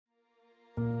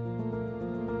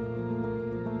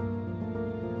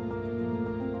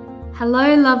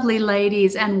Hello, lovely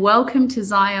ladies, and welcome to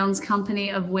Zion's Company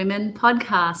of Women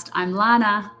podcast. I'm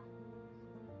Lana.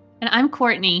 And I'm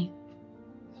Courtney.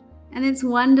 And it's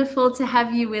wonderful to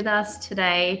have you with us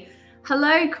today.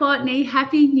 Hello, Courtney.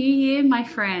 Happy New Year, my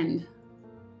friend.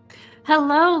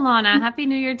 Hello, Lana. Happy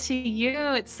New Year to you.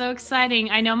 It's so exciting.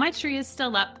 I know my tree is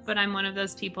still up, but I'm one of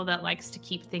those people that likes to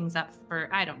keep things up for,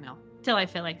 I don't know, till I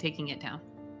feel like taking it down.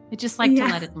 I just like to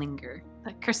let it linger,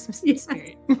 that Christmas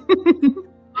spirit.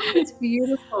 It's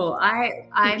beautiful.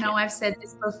 I know I've said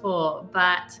this before,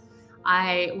 but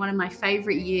one of my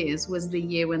favorite years was the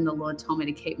year when the Lord told me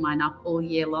to keep mine up all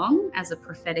year long as a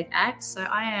prophetic act. So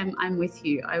I'm with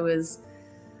you. I was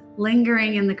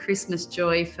lingering in the Christmas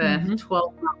joy for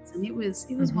 12 months, and it was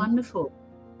wonderful.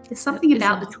 There's something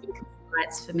about the twinkling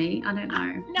lights for me. I don't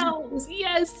know. No,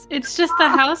 yes. It's just the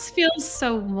house feels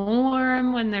so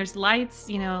warm when there's lights,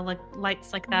 like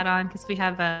lights like that on, because we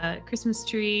have a Christmas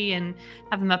tree and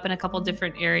have them up in a couple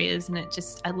different areas. And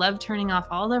I love turning off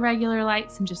all the regular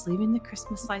lights and just leaving the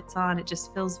Christmas lights on. It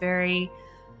just feels very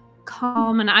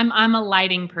calm. And I'm a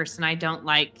lighting person. I don't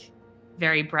like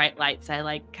very bright lights. I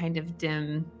like kind of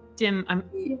dim.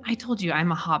 I told you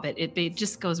I'm a hobbit. It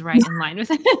just goes right in line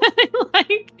with it. I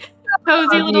like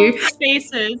cozy little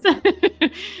spaces.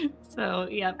 So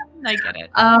yeah, I get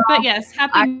it. But yes,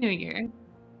 Happy New Year.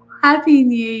 Happy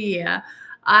New Year.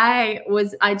 I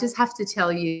just have to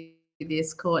tell you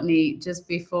this, Courtney, just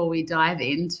before we dive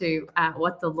into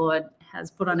what the Lord has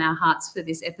put on our hearts for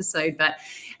this episode. But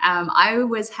I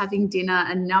was having dinner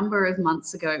a number of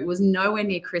months ago. It was nowhere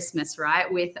near Christmas,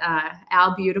 right? With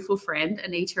our beautiful friend,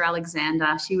 Anita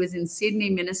Alexander. She was in Sydney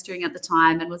ministering at the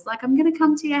time and was like, I'm going to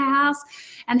come to your house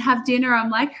and have dinner. I'm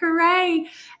like, hooray.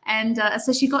 And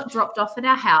so she got dropped off at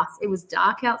our house. It was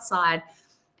dark outside.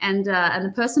 And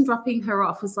the person dropping her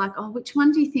off was like, oh, which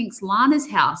one do you think's Lana's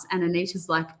house? And Anita's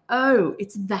like, oh,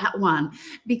 it's that one,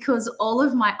 because all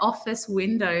of my office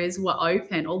windows were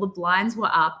open, all the blinds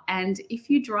were up. And if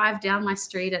you drive down my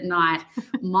street at night,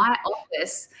 my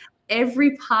office,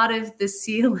 every part of the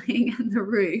ceiling and the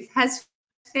roof has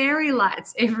fairy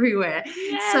lights everywhere.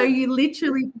 Yes. So you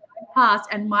literally drive past,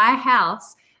 and my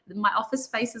house, my office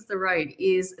faces the road,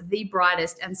 is the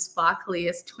brightest and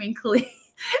sparkliest, twinkly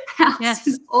house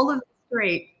in all of the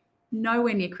street,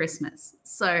 nowhere near Christmas.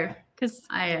 So because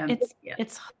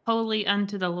it's holy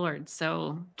unto the Lord,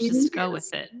 so just go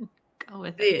with it.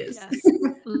 Yes.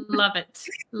 Love it.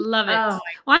 Oh,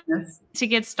 want to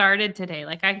get started today.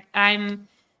 Like I'm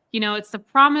it's the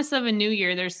promise of a new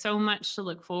year. There's so much to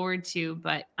look forward to,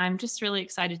 but I'm just really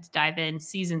excited to dive in.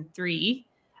 Season 3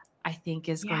 I think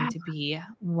is going to be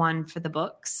one for the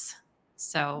books,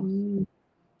 so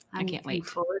I can't wait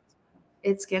forward.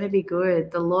 It's going to be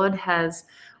good. The Lord has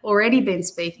already been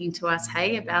speaking to us,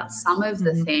 about some of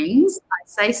the things. I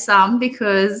say some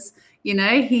because, he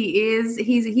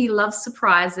loves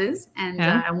surprises,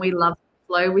 and we love to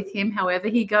flow with him however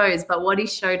he goes. But what he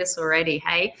showed us already,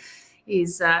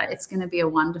 is it's going to be a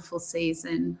wonderful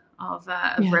season of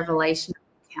revelation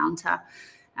encounter.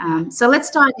 So let's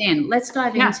dive in.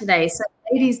 In today. So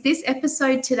ladies, this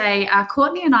episode today,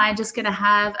 Courtney and I are just going to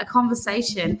have a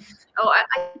conversation, I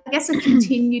guess a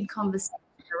continued conversation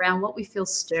around what we feel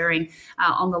stirring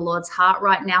on the Lord's heart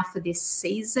right now for this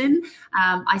season.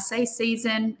 I say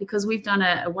season because we've done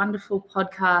a wonderful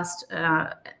podcast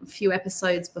a few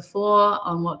episodes before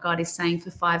on what God is saying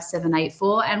for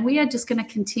 5784, and we are just going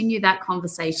to continue that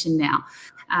conversation now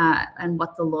and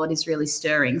what the Lord is really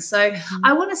stirring. So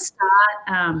I want to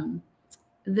start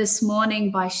this morning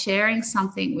by sharing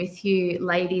something with you,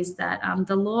 ladies, that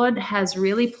the Lord has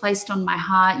really placed on my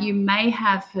heart. You may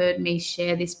have heard me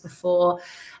share this before,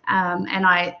 and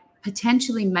I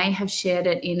potentially may have shared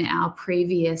it in our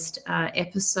previous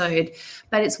episode,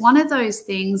 but it's one of those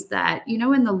things that,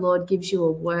 when the Lord gives you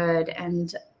a word,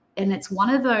 and it's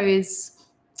one of those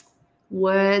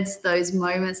words, those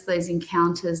moments, those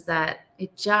encounters that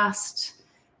it just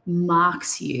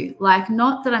marks you. Like,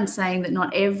 not that I'm saying that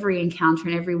not every encounter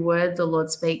and every word the Lord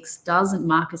speaks doesn't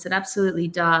mark us. It absolutely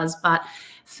does. But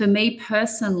for me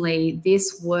personally,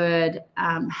 this word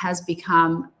has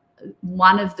become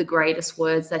one of the greatest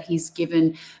words that he's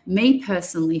given me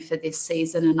personally for this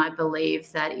season. And I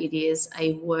believe that it is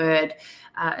a word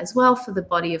as well for the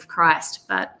body of Christ.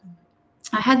 But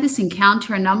I had this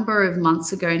encounter a number of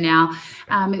months ago now.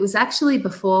 It was actually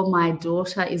before my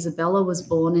daughter Isabella was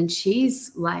born, and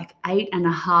she's like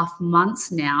 8.5 months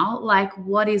now. Like,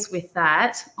 what is with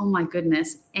that? Oh my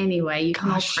goodness. Anyway, you can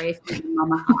all pray for me,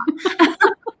 Mama.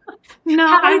 No,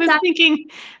 I was thinking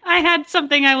I had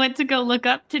something I went to go look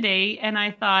up today, and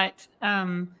I thought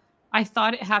I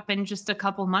thought it happened just a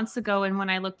couple months ago. And when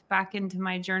I looked back into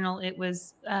my journal, it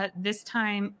was this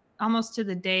time almost to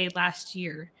the day last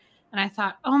year. And I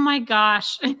thought, oh my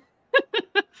gosh,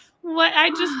 what? I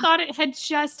just thought it had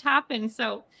just happened.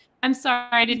 So I'm sorry,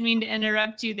 I didn't mean to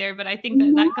interrupt you there, but I think that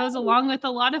No. that goes along with a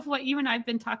lot of what you and I've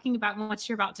been talking about and what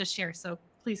you're about to share. So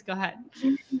please go ahead.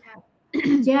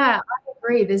 Yeah, I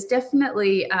agree. There's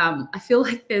definitely, I feel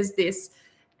like there's this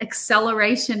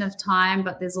acceleration of time,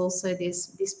 but there's also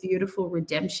this beautiful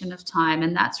redemption of time,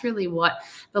 and that's really what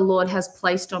the Lord has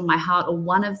placed on my heart, or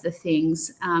one of the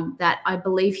things that I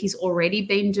believe He's already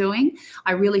been doing.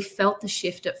 I really felt the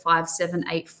shift at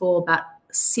 5784, but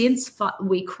since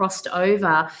we crossed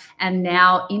over and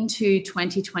now into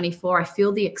 2024, I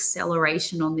feel the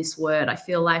acceleration on this word. I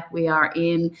feel like we are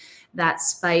in that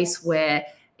space where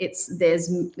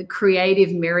there's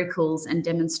creative miracles and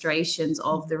demonstrations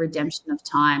of the redemption of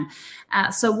time.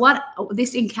 So what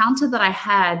this encounter that I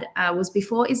had was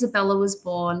before Isabella was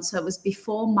born. So it was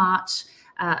before March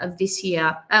of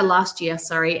last year,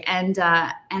 sorry. And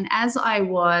as I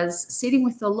was sitting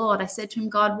with the Lord, I said to him,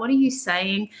 God, what are you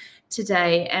saying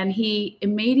today? And he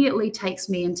immediately takes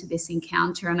me into this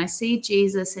encounter, and I see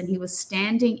Jesus, and he was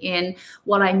standing in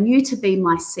what I knew to be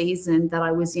my season that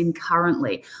I was in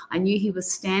currently. I knew he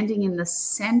was standing in the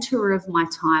center of my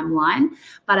timeline,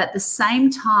 but at the same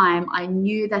time, I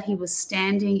knew that he was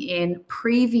standing in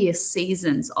previous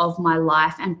seasons of my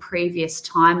life and previous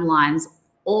timelines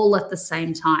all at the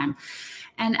same time.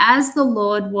 And as the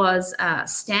Lord was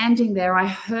standing there, I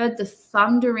heard the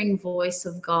thundering voice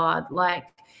of God. Like,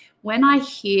 when I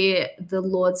hear the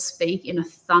Lord speak in a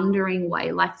thundering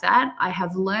way like that, I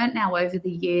have learned now over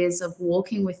the years of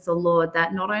walking with the Lord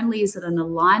that not only is it an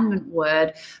alignment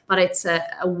word, but it's a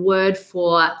word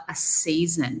for a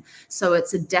season. So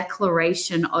it's a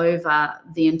declaration over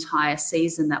the entire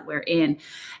season that we're in.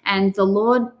 And the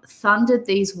Lord thundered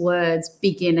these words,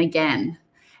 begin again.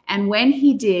 And when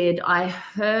he did, I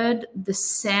heard the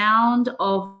sound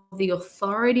of the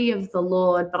authority of the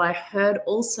Lord, but I heard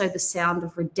also the sound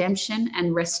of redemption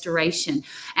and restoration.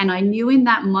 And I knew in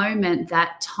that moment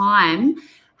that time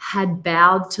had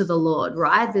bowed to the Lord,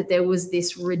 right? That there was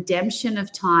this redemption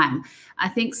of time. I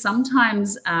think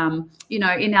sometimes, in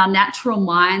our natural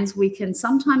minds, we can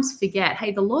sometimes forget,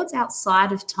 hey, the Lord's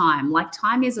outside of time. Like,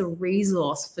 time is a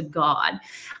resource for God.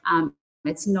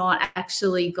 It's not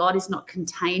actually, God is not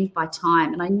contained by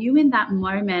time. And I knew in that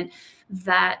moment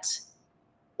that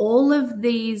all of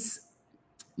these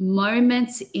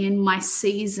moments in my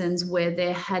seasons where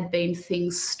there had been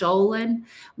things stolen,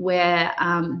 where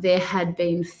there had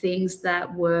been things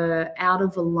that were out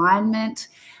of alignment,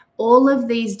 all of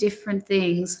these different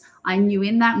things, I knew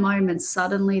in that moment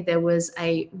suddenly there was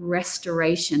a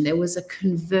restoration. There was a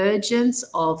convergence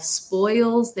of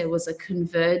spoils. There was a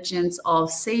convergence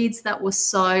of seeds that were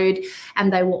sowed,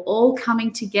 and they were all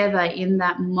coming together in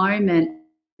that moment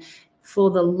for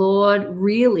the Lord,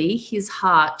 really his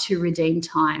heart to redeem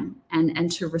time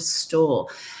and to restore.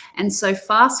 And so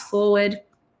fast forward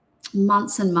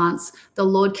months and months, the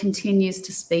Lord continues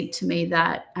to speak to me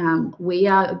that we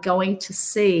are going to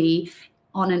see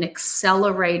on an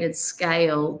accelerated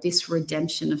scale this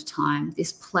redemption of time,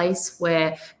 this place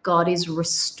where God is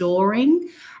restoring.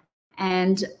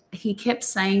 And he kept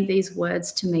saying these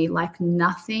words to me, like,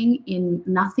 nothing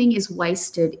is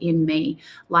wasted in me.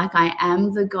 Like, I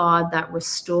am the God that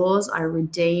restores, I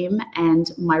redeem,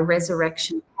 and my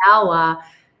resurrection power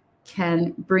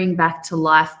can bring back to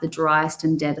life the driest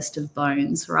and deadest of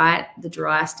bones, right? The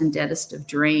driest and deadest of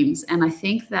dreams. And I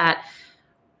think that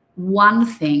one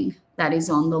thing that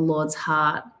is on the Lord's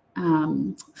heart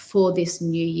for this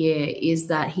new year is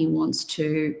that he wants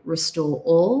to restore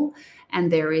all. And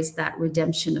there is that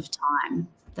redemption of time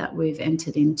that we've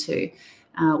entered into,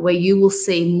 where you will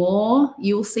see more,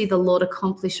 you will see the Lord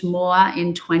accomplish more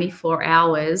in 24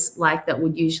 hours, like that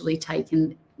would usually take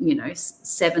in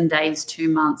 7 days, 2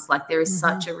 months. Like, there is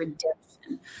such a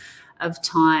redemption of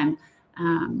time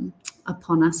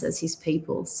upon us as his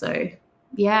people. So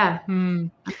yeah.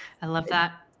 I love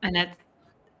that. And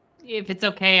if it's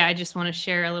okay, I just want to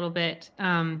share a little bit.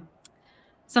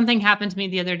 Something happened to me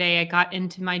the other day. I got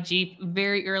into my Jeep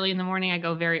very early in the morning. I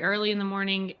go very early in the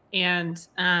morning, and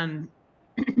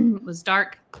it was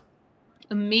dark.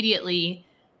 Immediately,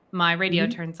 my radio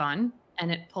turns on,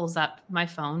 and it pulls up my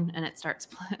phone, and it starts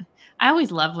playing. I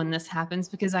always love when this happens,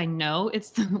 because I know it's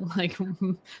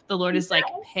the Lord is like,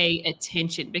 pay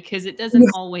attention, because it doesn't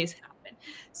always happen.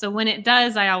 So when it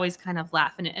does, I always kind of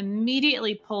laugh, and it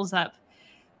immediately pulls up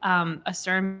a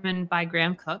sermon by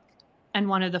Graham Cook. And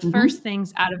one of the first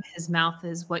things out of his mouth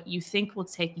is, what you think will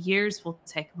take years will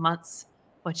take months.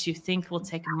 What you think will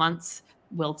take months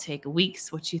will take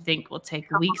weeks. What you think will take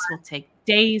weeks will take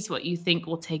days. What you think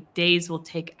will take days will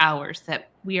take hours. That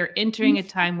we are entering a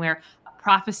time where a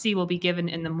prophecy will be given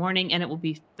in the morning and it will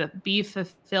be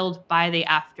fulfilled by the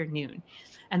afternoon.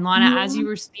 And Lana, as you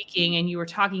were speaking and you were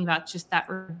talking about just that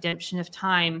redemption of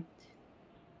time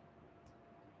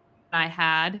I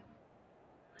had,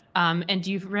 and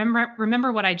do you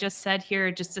remember what I just said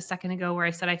here just a second ago, where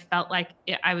I said I felt like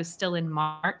I was still in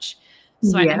March?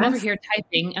 So I'm over here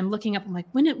typing, I'm looking up, I'm like,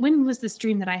 when was this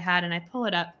dream that I had? And I pull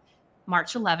it up.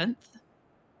 March 11th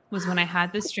was when I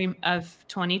had this dream of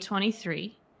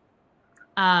 2023.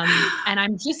 And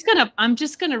I'm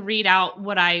just gonna read out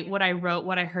what I wrote,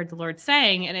 what I heard the Lord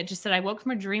saying. And it just said, I woke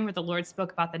from a dream where the Lord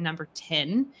spoke about the number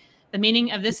 10. The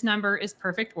meaning of this number is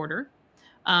perfect order.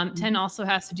 10 also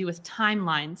has to do with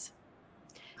timelines.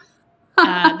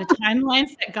 The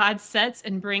timelines that God sets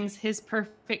and brings his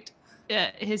perfect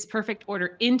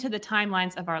order into the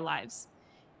timelines of our lives.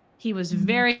 He was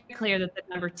very clear that the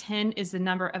number 10 is the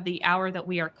number of the hour that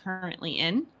we are currently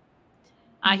in.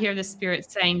 I hear the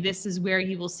Spirit saying, this is where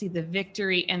you will see the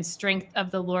victory and strength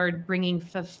of the Lord bringing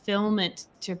fulfillment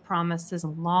to promises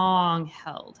long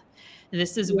held.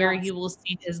 This is where you will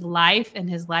see his life and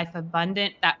his life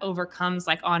abundant that overcomes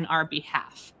like on our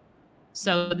behalf.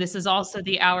 So this is also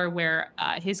the hour where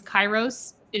his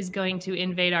kairos is going to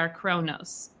invade our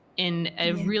kronos in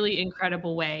a really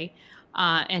incredible way.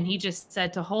 And he just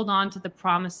said to hold on to the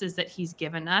promises that he's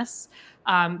given us,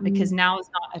 because now is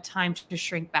not a time to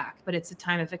shrink back, but it's a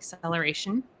time of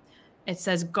acceleration. It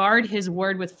says, guard his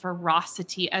word with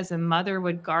ferocity as a mother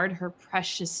would guard her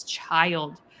precious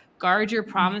child. Guard your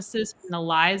promises from the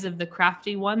lies of the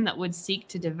crafty one that would seek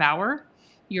to devour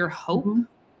your hope,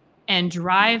 and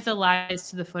drive the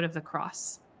lies to the foot of the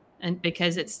cross. And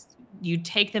because you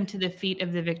take them to the feet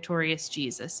of the victorious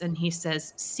Jesus. And he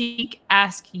says, seek,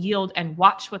 ask, yield, and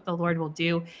watch what the Lord will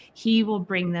do. He will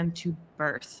bring them to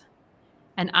birth.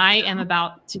 And I am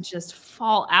about to just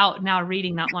fall out now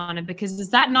reading that, Lana, because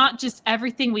is that not just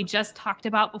everything we just talked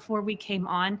about before we came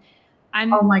on?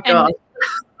 Oh my God.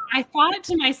 I thought it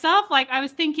to myself, like I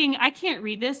was thinking, I can't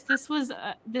read this. This was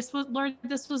Lord,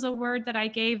 this was a word that I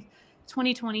gave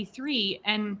 2023.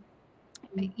 And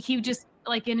he just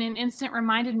like in an instant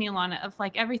reminded me, Lana, of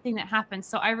like everything that happened.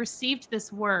 So I received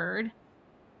this word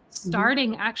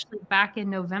starting actually back in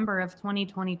November,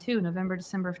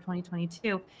 December of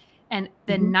 2022. And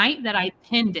the night that I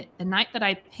pinned it, the night that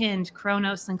I pinned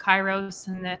Kronos and Kairos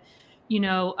and the,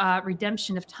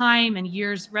 redemption of time and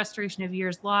restoration of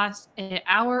years lost, an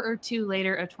hour or two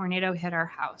later, a tornado hit our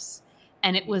house.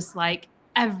 And it was like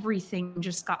everything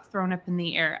just got thrown up in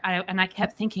the air. I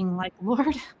kept thinking like,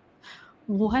 Lord,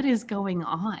 what is going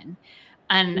on?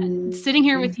 And sitting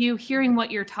here with you, hearing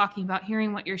what you're talking about,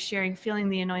 hearing what you're sharing, feeling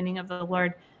the anointing of the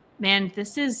Lord, man,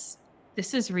 this is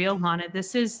real, Lana.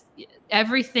 This is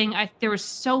everything. There was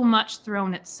so much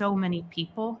thrown at so many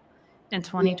people in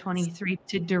 2023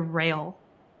 to derail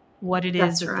what it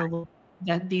is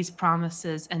that these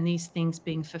promises and these things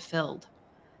being fulfilled.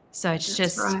 So it's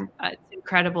it's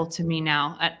incredible to me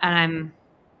now. And I'm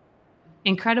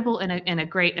incredible in a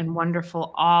great and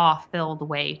wonderful awe-filled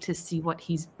way to see what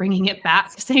he's bringing it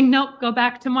back, saying, nope, go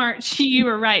back to March. You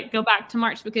were right. Go back to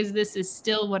March, because this is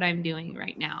still what I'm doing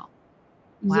right now.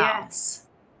 Wow. Yes.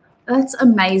 That's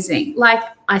amazing. Like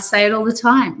I say it all the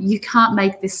time, you can't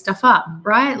make this stuff up,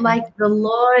 right? Like the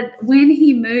Lord, when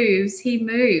he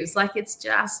moves, like it's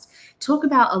just talk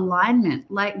about alignment.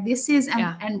 Like this is,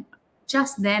 and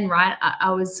just then, right,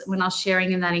 when I was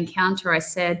sharing in that encounter, I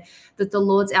said that the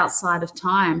Lord's outside of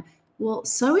time. Well,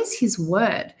 so is his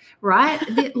word, right?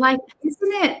 Like,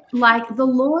 isn't it like the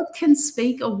Lord can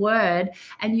speak a word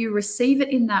and you receive it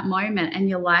in that moment and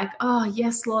you're like, oh,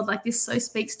 yes, Lord, like this so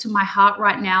speaks to my heart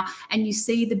right now. And you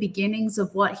see the beginnings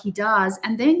of what he does.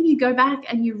 And then you go back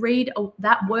and you read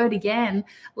that word again,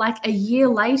 like a year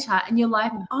later, and you're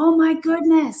like, oh my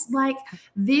goodness, like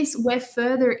this, we're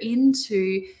further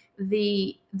into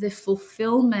the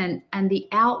fulfillment and the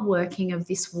outworking of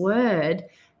this word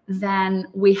than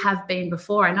we have been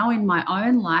before. I know in my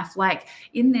own life, like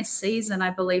in this season, I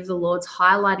believe the Lord's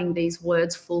highlighting these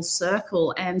words full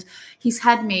circle, and he's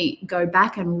had me go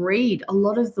back and read a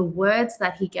lot of the words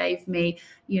that he gave me,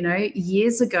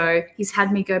 years ago. He's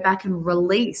had me go back and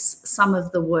release some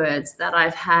of the words that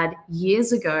I've had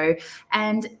years ago.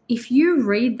 And if you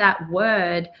read that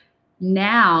word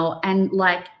now and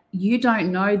like you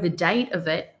don't know the date of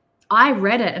it, I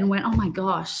read it and went, oh my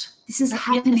gosh, this is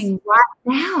happening right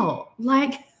now.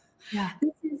 Like,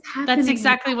 this is happening. That's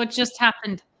exactly what just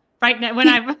happened right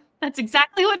now. That's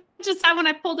exactly what just happened when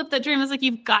I pulled up that dream. I was like,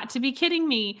 you've got to be kidding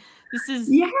me. This is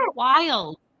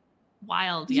wild.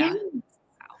 Wild. Yeah.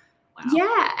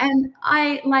 Yeah. And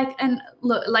and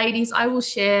look, ladies, I will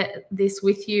share this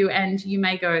with you and you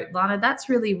may go, Lana, that's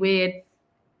really weird.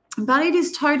 But it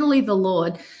is totally the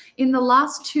Lord. In the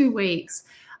last 2 weeks,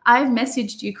 I've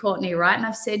messaged you, Courtney, right? And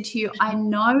I've said to you, I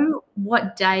know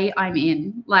what day I'm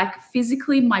in, like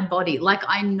physically my body. Like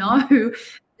I know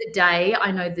the day,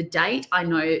 I know the date, I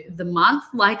know the month,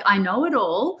 like I know it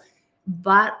all.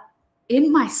 But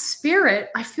in my spirit,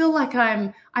 I feel like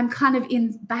I'm kind of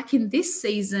back in this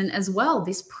season as well,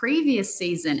 this previous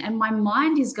season. And my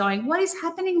mind is going, what is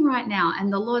happening right now?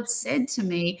 And the Lord said to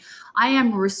me, I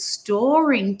am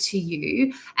restoring to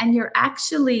you, and you're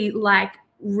actually like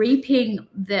reaping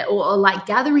or like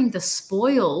gathering the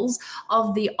spoils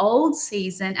of the old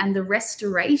season and the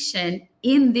restoration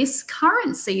in this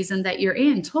current season that you're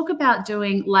in. Talk about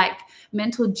doing like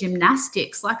mental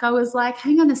gymnastics. Like I was like,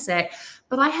 hang on a sec,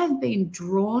 but I have been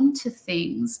drawn to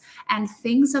things, and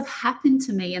things have happened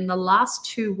to me in the last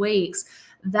 2 weeks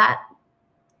that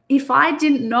if I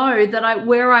didn't know that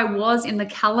where I was in the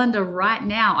calendar right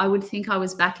now, I would think I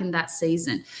was back in that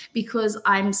season, because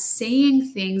I'm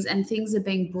seeing things and things are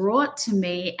being brought to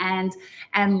me, and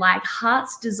like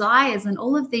heart's desires and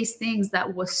all of these things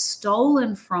that were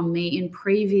stolen from me in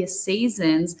previous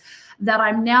seasons, that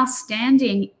I'm now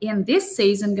standing in this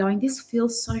season going, this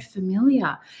feels so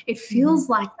familiar. It feels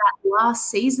like that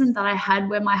last season that I had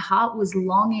where my heart was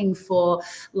longing for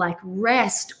like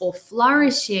rest or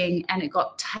flourishing, and it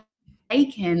got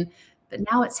taken, but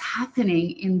now it's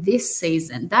happening in this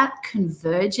season. That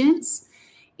convergence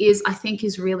I think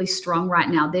is really strong right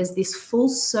now. There's this full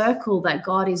circle that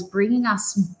God is bringing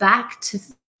us back to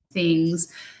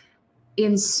things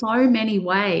in so many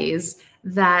ways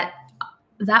that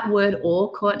word awe,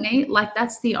 Courtney, like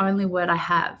that's the only word I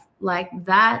have. Like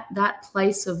that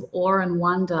place of awe and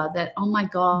wonder that, oh my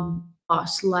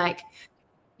gosh, like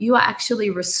you are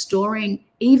actually restoring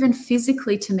even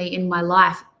physically to me in my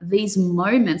life these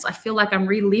moments. I feel like I'm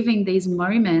reliving these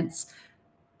moments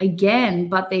again,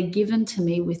 but they're given to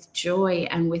me with joy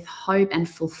and with hope and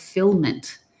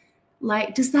fulfillment.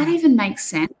 Like, does that even make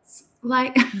sense?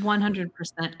 Like 100%.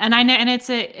 And I know, and it's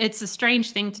a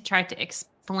strange thing to try to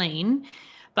explain,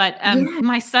 but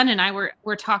my son and I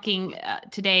were talking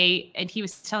today, and he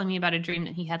was telling me about a dream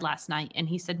that he had last night, and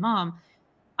he said, Mom,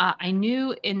 I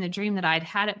knew in the dream that I'd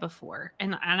had it before,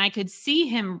 and I could see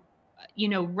him,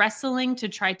 wrestling to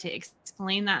try to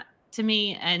explain that to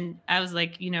me. And I was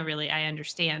like, really, I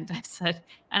understand. I said,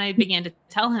 and I began to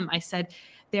tell him, I said,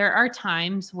 there are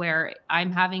times where I'm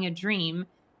having a dream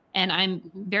and I'm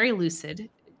very lucid,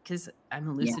 because I'm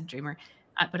a lucid dreamer,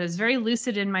 but I was very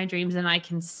lucid in my dreams. And I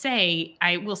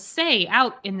will say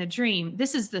out in the dream,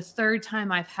 this is the 3rd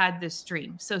time I've had this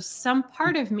dream. So some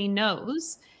part of me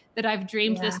knows that I've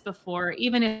dreamed this before,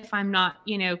 even if I'm not,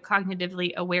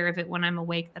 cognitively aware of it when I'm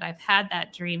awake, that I've had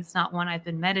that dream. It's not one I've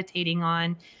been meditating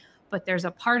on, but there's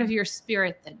a part of your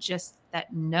spirit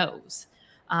that knows.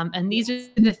 And these are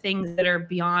the things that are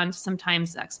beyond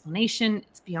sometimes explanation.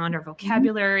 It's beyond our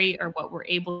vocabulary or what we're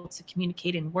able to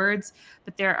communicate in words.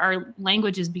 But there are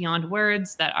languages beyond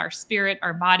words that our spirit,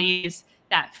 our bodies,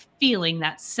 that feeling,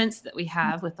 that sense that we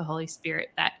have with the Holy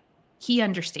Spirit, that He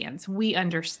understands. We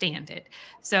understand it.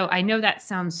 So I know that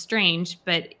sounds strange,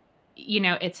 but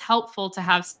it's helpful to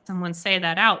have someone say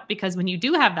that out, because when you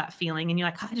do have that feeling and you're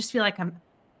like, oh, I just feel like I'm,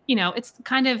 it's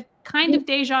kind of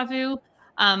deja vu.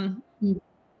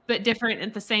 But different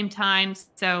at the same time.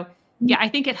 So yeah, I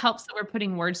think it helps that we're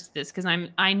putting words to this, because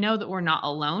I know that we're not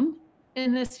alone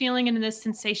in this feeling and in this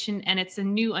sensation, and it's a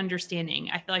new understanding.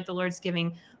 I feel like the Lord's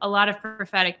giving a lot of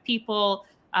prophetic people,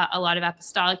 a lot of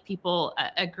apostolic people,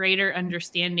 a greater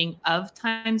understanding of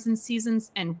times and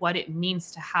seasons and what it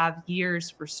means to have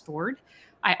years restored.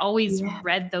 I always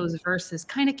read those verses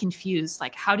kind of confused,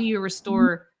 like, how do you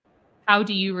restore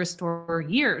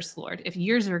years, Lord? If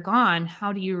years are gone,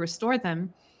 how do you restore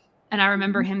them? And I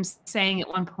remember Him saying at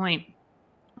one point,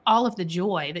 all of the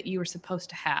joy that you were supposed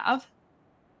to have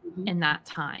in that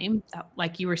time, that,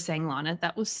 like you were saying, Lana,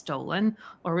 that was stolen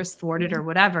or was thwarted or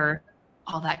whatever,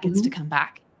 all that gets to come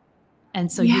back. And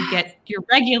so you get your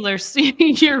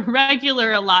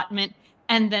regular allotment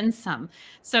and then some.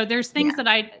 So there's things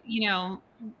that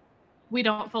we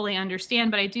don't fully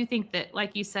understand, but I do think that,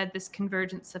 like you said, this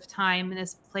convergence of time and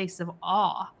this place of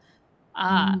awe,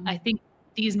 I think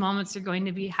these moments are going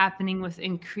to be happening with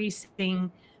increasing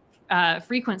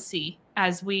frequency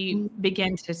as we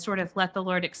begin to sort of let the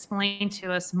Lord explain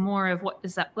to us more of what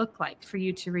does that look like for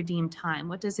you to redeem time?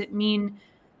 What does it mean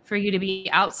for you to be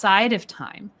outside of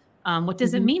time? What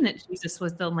does it mean that Jesus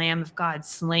was the Lamb of God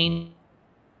slain?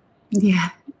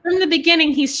 Yeah. From the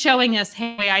beginning, He's showing us,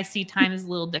 hey, I see time is a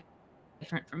little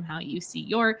different from how you see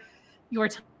your your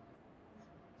time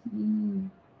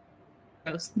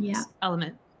Yeah.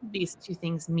 element, these two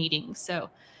things meeting. So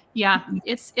yeah,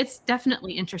 it's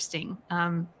definitely interesting.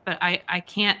 But I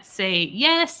can't say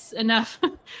yes enough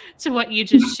to what you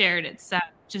just shared. It's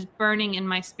just burning in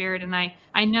my spirit. And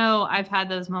I know I've had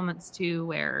those moments too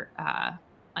where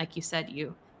like you said,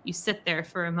 you sit there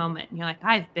for a moment and you're like,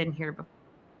 I've been here before.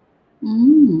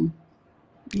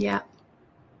 Yeah.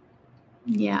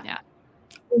 Yeah. Yeah.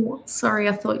 Oh, sorry,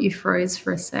 I thought you froze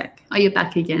for a sec. Oh, you're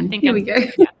back again. Here we go.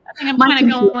 Yeah, I think I'm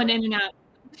kind of going in and out.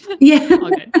 Yeah. All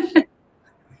good.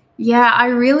 Yeah, I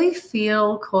really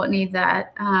feel, Courtney,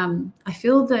 that I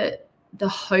feel that the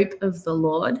hope of the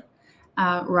Lord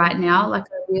right now, like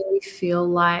I really feel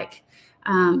like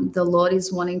the Lord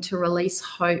is wanting to release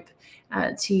hope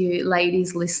to you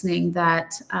ladies listening,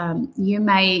 that you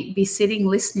may be sitting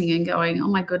listening and going, oh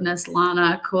my goodness,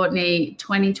 Lana, Courtney,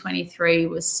 2023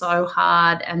 was so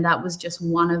hard, and that was just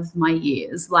one of my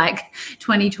years. Like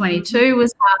 2022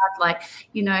 was hard, like,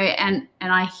 you know, and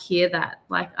I hear that.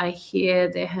 Like I hear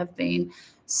there have been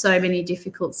so many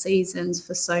difficult seasons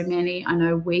for so many. I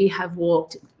know we have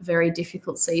walked very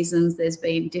difficult seasons. There's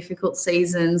been difficult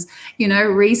seasons, you know,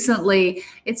 recently.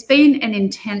 It's been an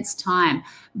intense time,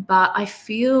 but I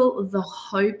feel the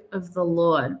hope of the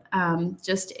Lord.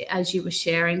 Just as you were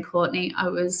sharing, Courtney, I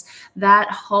was that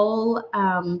whole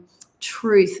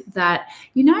truth that,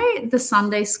 you know, the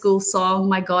Sunday school song,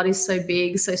 my God is so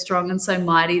big, so strong and so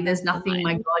mighty, there's nothing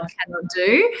my God cannot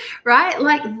do, right?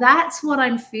 Like that's what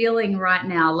I'm feeling right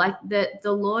now. Like that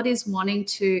the Lord is wanting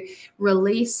to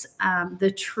release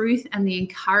the truth and the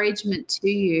encouragement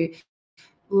to you,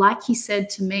 like he said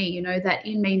to me, you know, that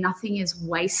in me nothing is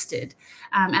wasted.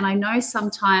 And I know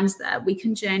sometimes that we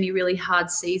can journey really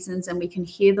hard seasons and we can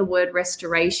hear the word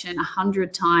restoration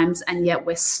 100 times, and yet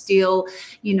we're still,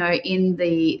 you know, in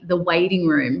the waiting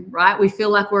room, right? We feel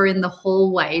like we're in the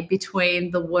hallway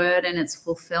between the word and its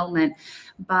fulfillment.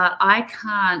 But I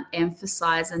can't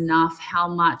emphasize enough how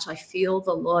much I feel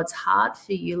the Lord's heart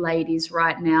for you ladies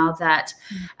right now, that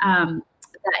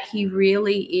that he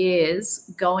really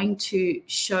is going to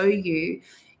show you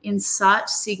in such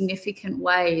significant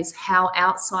ways how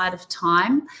outside of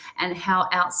time and how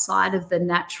outside of the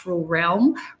natural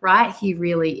realm, right, he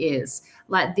really is.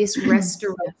 Like this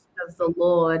restoration of the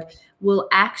Lord will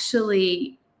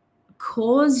actually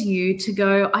cause you to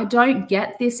go, I don't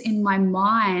get this in my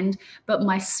mind, but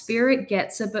my spirit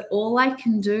gets it. But all I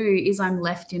can do is I'm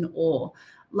left in awe.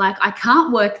 Like I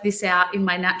can't work this out in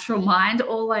my natural mind.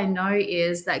 All I know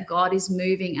is that God is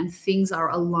moving and things are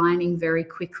aligning very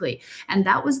quickly. And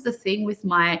that was the thing with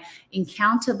my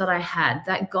encounter that I had,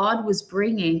 that God was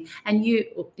bringing, and you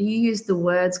used the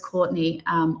words, Courtney,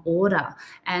 order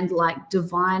and like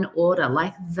divine order,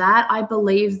 like that. I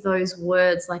believe those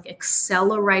words, like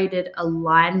accelerated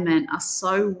alignment, are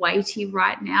so weighty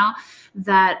right now,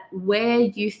 that where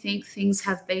you think things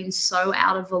have been so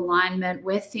out of alignment,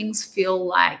 where things feel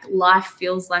like life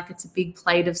feels like it's a big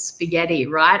plate of spaghetti,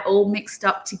 right, all mixed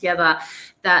up together,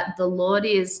 that the Lord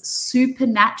is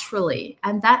supernaturally,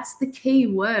 and that's the key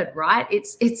word, right?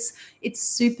 It's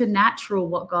supernatural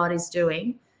what God is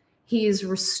doing. He is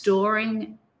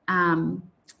restoring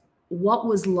what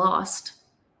was lost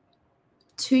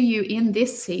to you in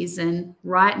this season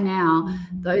right now.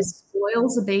 Those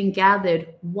spoils are being gathered,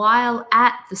 while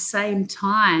at the same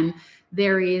time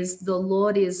the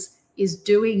Lord is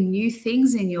doing new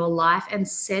things in your life and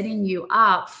setting you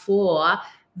up for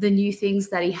the new things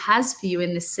that he has for you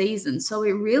in this season. So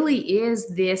it really is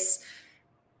this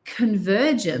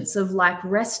convergence of like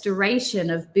restoration,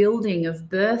 of building, of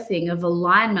birthing, of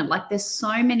alignment. Like there's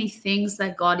so many things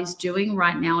that God is doing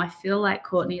right now. I feel like,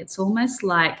 Courtney, it's almost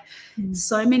like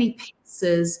so many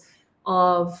pieces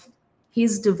of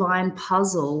his divine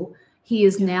puzzle he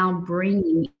is now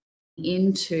bringing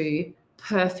into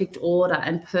perfect order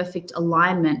and perfect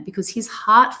alignment, because his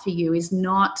heart for you is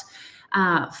not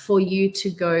for you to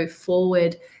go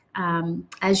forward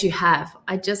as you have.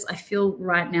 I feel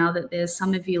right now that there's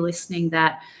some of you listening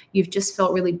that you've just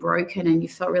felt really broken and you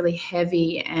felt really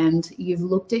heavy, and you've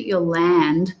looked at your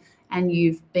land and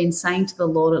you've been saying to the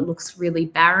Lord, it looks really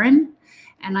barren.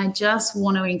 And I just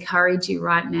want to encourage you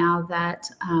right now that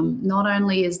not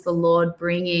only is the Lord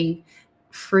bringing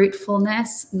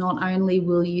fruitfulness, not only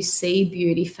will you see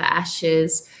beauty for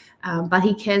ashes, but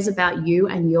he cares about you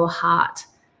and your heart.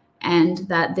 And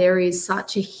that there is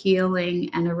such a healing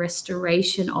and a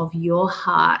restoration of your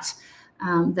heart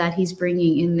that he's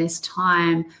bringing in this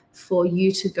time for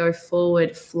you to go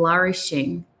forward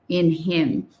flourishing in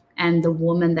him and the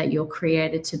woman that you're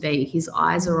created to be. His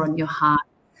eyes are on your heart.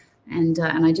 And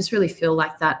I just really feel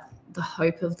like that the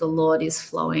hope of the Lord is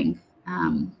flowing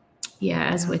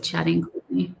as we're chatting,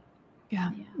 Courtney.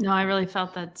 Yeah. No, I really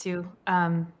felt that too.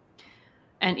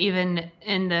 And even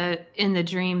in the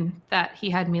dream that he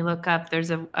had me look up,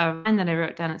 there's a line that I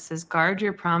wrote down. It says, "Guard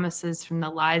your promises from the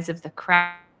lies of the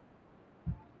crowd,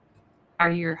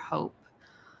 are your hope."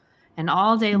 And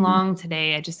all day long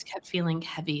today, I just kept feeling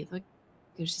heavy. Like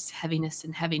there's just heaviness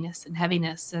and heaviness and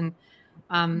heaviness. And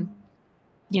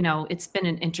it's been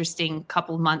an interesting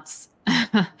couple months,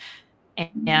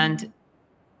 and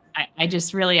I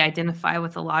just really identify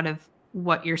with a lot of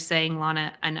what you're saying,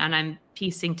 Lana, and I'm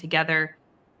piecing together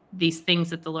these things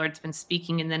that the Lord's been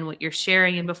speaking and then what you're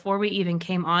sharing. And before we even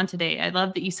came on today, I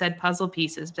love that you said puzzle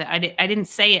pieces, but I didn't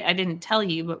say it. I didn't tell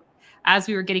you, but as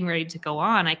we were getting ready to go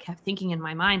on, I kept thinking in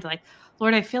my mind, like,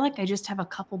 Lord, I feel like I just have a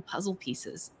couple puzzle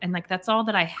pieces and like, that's all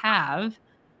that I have.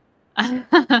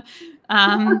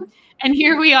 And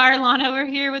here we are, Lana, we're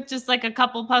here with just like a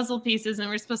couple puzzle pieces and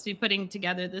we're supposed to be putting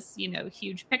together this,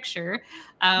 huge picture.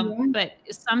 But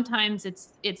sometimes it's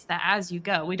the as you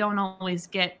go. We don't always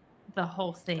get the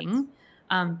whole thing.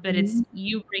 But it's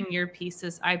you bring your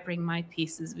pieces, I bring my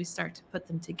pieces. We start to put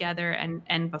them together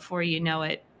and before you know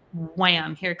it,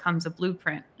 wham, here comes a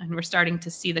blueprint. And we're starting to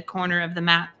see the corner of the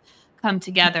map come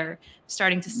together,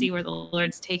 starting to see where the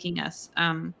Lord's taking us.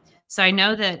 So I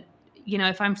know that,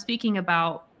 if I'm speaking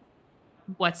about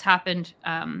what's happened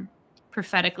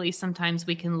prophetically, sometimes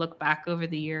we can look back over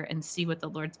the year and see what the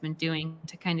Lord's been doing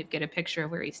to kind of get a picture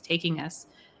of where he's taking us.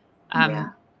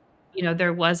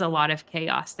 There was a lot of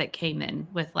chaos that came in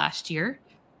with last year.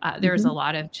 There was a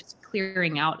lot of just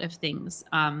clearing out of things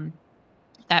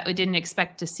that we didn't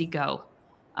expect to see go.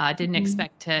 Didn't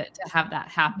expect to have that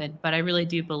happen. But I really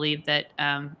do believe that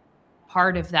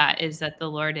part of that is that the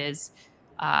Lord is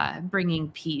bringing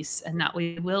peace and that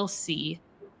we will see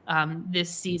this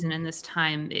season and this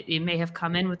time. It may have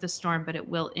come in with a storm, but it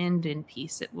will end in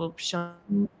peace. It will show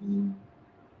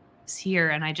us here.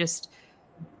 And I just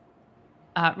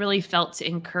really felt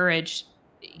encouraged.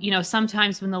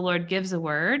 Sometimes when the Lord gives a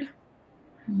word,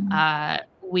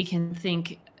 we can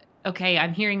think, okay,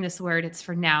 I'm hearing this word. It's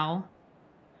for now.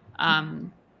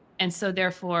 And so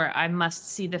therefore I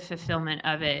must see the fulfillment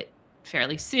of it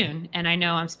fairly soon. And I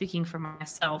know I'm speaking for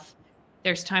myself.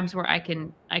 There's times where I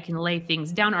can lay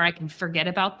things down or I can forget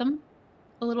about them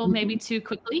a little, maybe too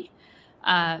quickly.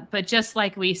 But just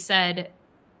like we said,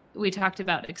 we talked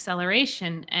about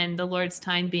acceleration and the Lord's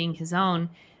time being his own.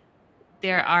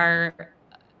 There are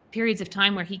periods of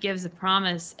time where he gives a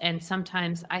promise. And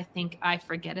sometimes I think I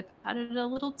forget about it a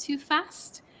little too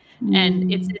fast.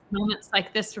 And it's moments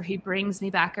like this where he brings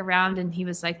me back around and he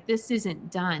was like, this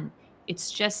isn't done.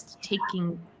 It's just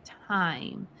taking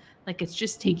time. Like it's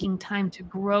just taking time to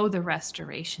grow the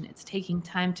restoration. It's taking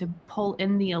time to pull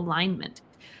in the alignment.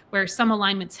 Where some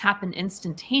alignments happen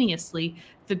instantaneously,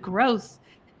 the growth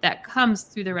that comes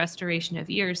through the restoration of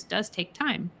years does take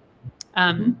time.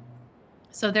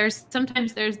 So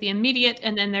sometimes there's the immediate,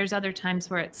 and then there's other times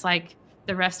where it's like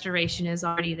the restoration is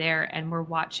already there and we're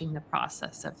watching the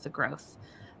process of the growth.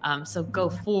 So go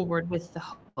forward with the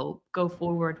hope, go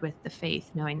forward with the faith,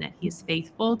 knowing that he's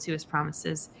faithful to his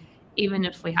promises, even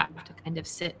if we have to kind of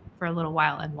sit for a little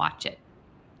while and watch it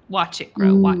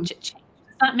grow, watch it change.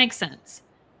 Does that make sense?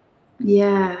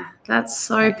 Yeah, that's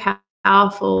so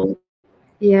powerful.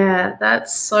 Yeah,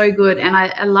 that's so good. And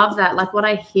I love that. Like what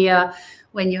I hear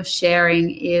when you're sharing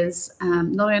is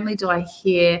not only do I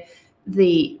hear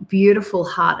the beautiful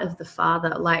heart of the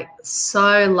Father, like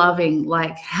so loving,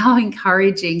 like how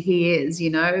encouraging he is,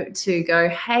 to go,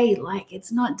 hey, like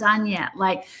it's not done yet.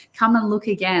 Like come and look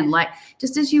again. Like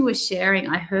just as you were sharing,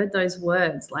 I heard those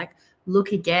words, like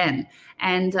look again.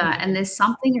 And there's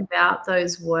something about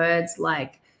those words,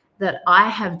 like that I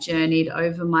have journeyed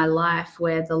over my life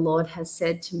where the Lord has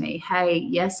said to me, hey,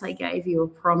 yes, I gave you a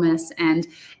promise. And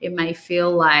it may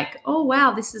feel like, oh, wow,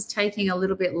 this is taking a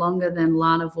little bit longer than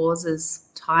Lana Vawser's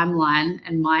timeline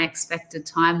and my expected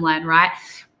timeline, right?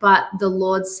 But the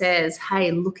Lord says, hey,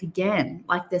 look again.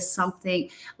 Like there's something,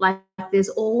 like there's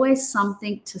always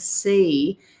something to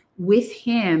see with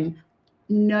him,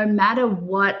 no matter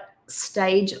what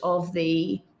stage of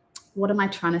what am I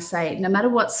trying to say? No matter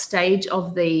what stage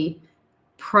of the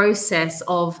process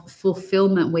of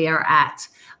fulfillment we are at.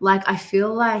 Like, I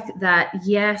feel like that,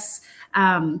 yes,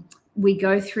 we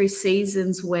go through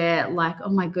seasons where, like, oh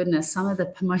my goodness, some of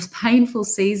the most painful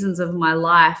seasons of my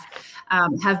life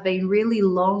have been really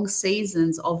long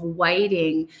seasons of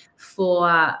waiting for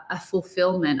a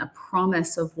fulfillment, a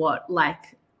promise of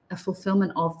a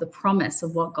fulfillment of the promise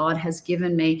of what God has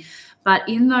given me. But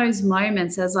in those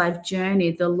moments, as I've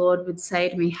journeyed, the Lord would say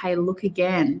to me, hey, look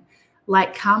again.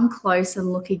 like, come close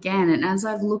and look again. And as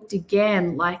I've looked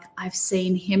again, like, I've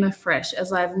seen him afresh.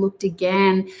 As I've looked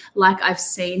again, like, I've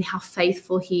seen how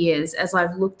faithful he is. As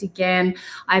I've looked again,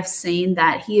 I've seen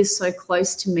that he is so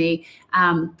close to me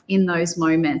in those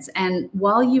moments. And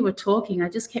while you were talking, I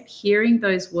just kept hearing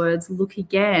those words, look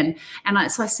again.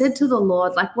 And so I said to the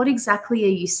Lord, like, what exactly are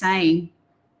you saying?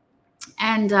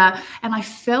 And I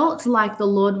felt like the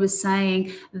Lord was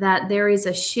saying that there is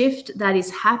a shift that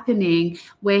is happening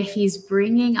where he's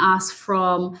bringing us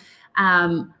from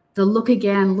the look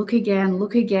again, look again,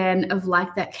 look again of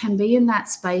like that can be in that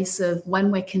space of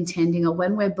when we're contending or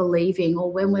when we're believing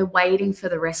or when we're waiting for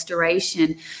the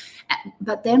restoration.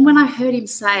 But then when I heard him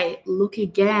say, look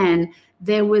again,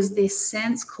 there was this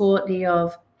sense, Courtney,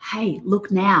 of, hey,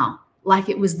 look now. Like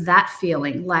it was that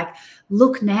feeling, like,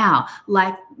 look now,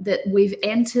 like that we've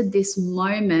entered this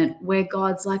moment where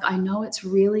God's like, I know it's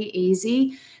really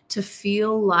easy to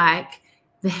feel like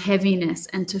the heaviness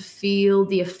and to feel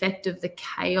the effect of the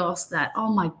chaos that,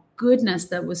 oh my goodness,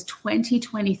 that was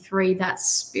 2023, that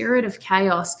spirit of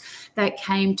chaos that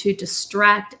came to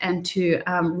distract and to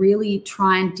really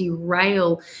try and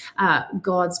derail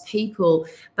God's people.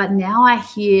 But now I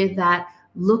hear that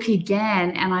look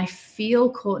again, and I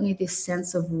feel, Courtney, this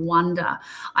sense of wonder.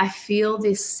 I feel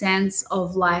this sense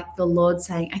of like the Lord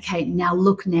saying, okay, now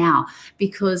look now,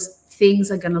 because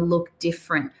things are going to look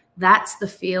different. That's the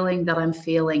feeling that I'm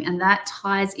feeling. And that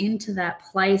ties into that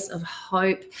place of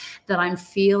hope that I'm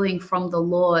feeling from the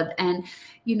Lord. And,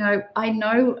 you know, I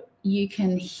know you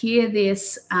can hear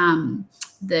this,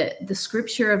 the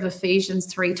scripture of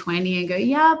Ephesians 3:20 and go,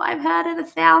 yeah, I've heard it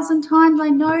 1,000 times. I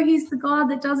know he's the God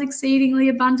that does exceedingly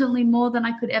abundantly more than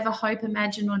I could ever hope,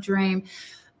 imagine, or dream.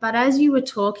 But as you were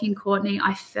talking, Courtney,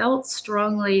 I felt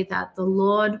strongly that the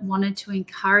Lord wanted to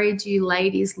encourage you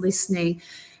ladies listening,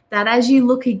 that as you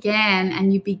look again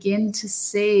and you begin to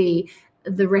see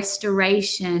the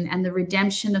restoration and the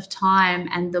redemption of time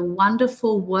and the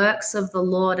wonderful works of the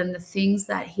Lord and the things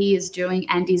that he is doing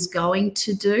and is going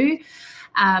to do,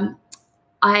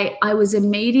 I was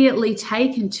immediately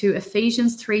taken to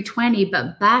Ephesians 3:20,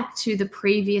 but back to the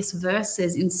previous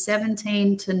verses in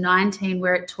 17 to 19,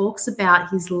 where it talks about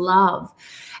his love.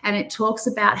 And it talks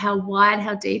about how wide,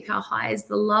 how deep, how high is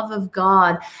the love of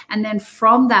God. And then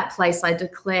from that place, I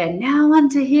declare, now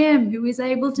unto him who is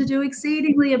able to do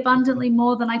exceedingly abundantly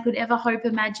more than I could ever hope,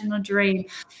 imagine, or dream.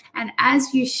 And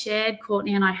as you shared,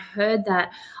 Courtney, and I heard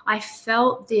that, I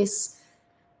felt this,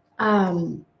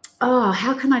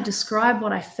 how can I describe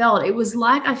what I felt? It was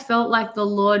like I felt like the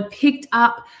Lord picked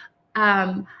up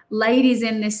ladies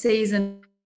in this season,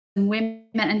 women,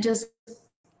 and just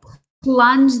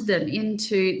plunged them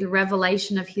into the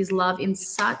revelation of his love in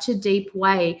such a deep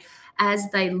way as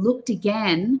they looked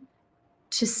again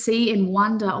to see in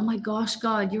wonder, oh my gosh,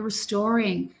 God, you're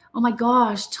restoring. Oh my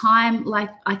gosh, time,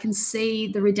 like I can see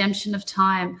the redemption of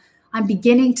time. I'm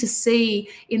beginning to see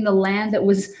in the land that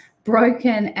was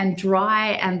broken and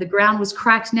dry and the ground was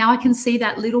cracked. Now I can see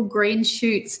that little green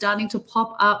shoot starting to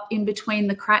pop up in between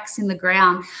the cracks in the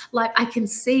ground. Like I can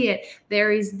see it.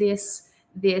 There is this,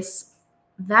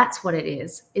 that's what it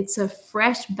is. It's a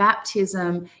fresh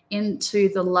baptism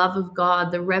into the love of God,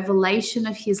 the revelation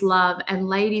of his love. And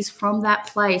ladies, from that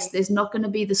place, there's not going to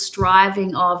be the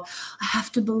striving of, I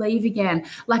have to believe again,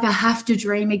 like I have to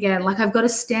dream again, like I've got to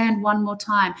stand one more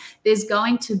time. There's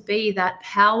going to be that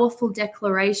powerful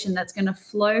declaration that's going to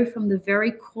flow from the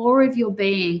very core of your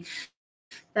being,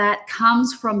 that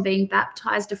comes from being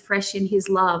baptized afresh in his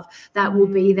love, that will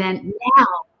be then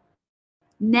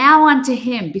now unto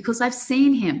him, because I've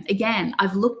seen him again,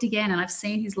 I've looked again and I've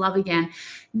seen his love again.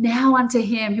 Now unto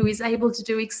him who is able to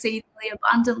do exceedingly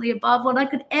abundantly above what I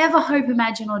could ever hope,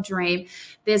 imagine, or dream.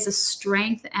 There's a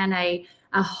strength and a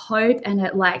hope and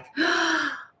a like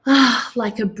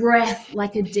a breath,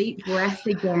 like a deep breath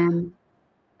again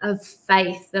of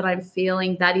faith that I'm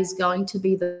feeling, that is going to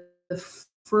be the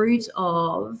fruit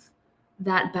of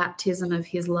that baptism of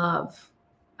his love.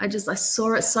 I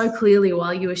saw it so clearly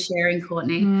while you were sharing,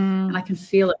 Courtney, and I can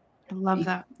feel it. I love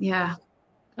that. Yeah.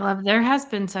 I love, there has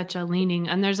been such a leaning,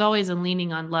 and there's always a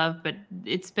leaning on love, but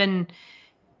there's been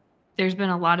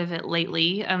a lot of it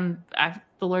lately.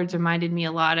 The Lord's reminded me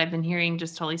a lot. I've been hearing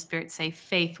just Holy Spirit say,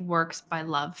 faith works by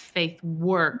love. Faith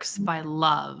works by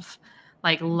love,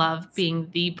 like love being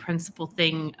the principal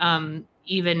thing.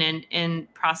 Even in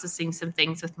processing some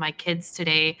things with my kids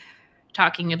today,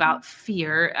 talking about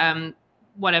fear.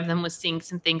 One of them was seeing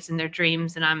some things in their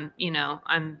dreams, and I'm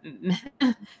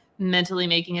mentally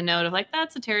making a note of like,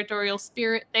 that's a territorial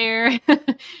spirit there,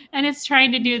 and it's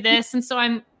trying to do this. And so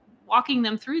I'm walking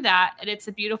them through that. And it's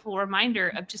a beautiful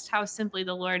reminder of just how simply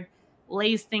the Lord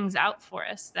lays things out for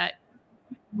us, that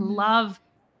love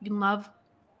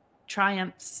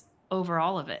triumphs over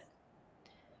all of it.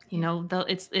 You know,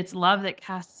 it's love that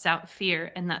casts out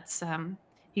fear, and that's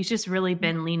he's just really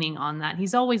been leaning on that.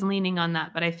 He's always leaning on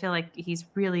that, but I feel like he's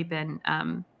really been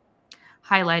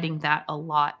highlighting that a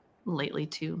lot lately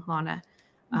too, Lana.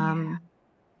 I'm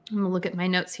gonna look at my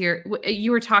notes here.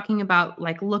 You were talking about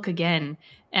like look again,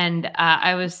 and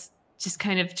I was just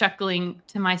kind of chuckling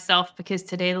to myself because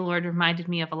today the Lord reminded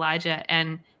me of Elijah,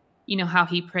 and you know how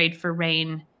he prayed for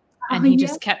rain, Oh, and he yeah.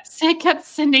 just kept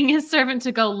sending his servant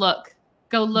to go look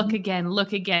Mhm. again,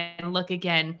 look again, look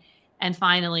again. And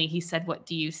finally he said, "What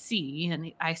do you see?"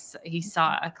 And he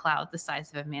saw a cloud the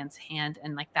size of a man's hand,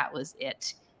 and like that was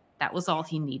it. That was all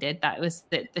he needed. That was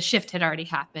the shift had already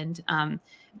happened. And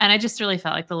I just really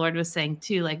felt like the Lord was saying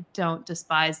too, like, don't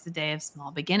despise the day of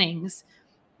small beginnings.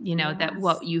 You know, that Yes.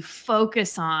 what you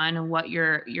focus on and what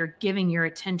you're giving your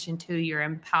attention to, you're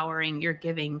empowering, you're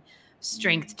giving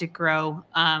strength to grow.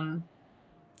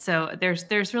 So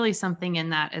there's really something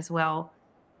in that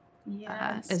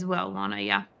Yes. as well, Lana.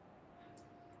 Yeah.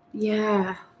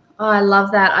 Yeah. Oh, I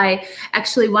love that. I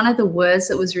actually, one of the words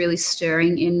that was really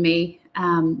stirring in me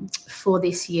for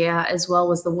this year as well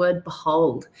was the word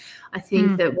behold. I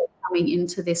think that we're coming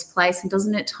into this place, and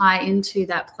doesn't it tie into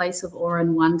that place of awe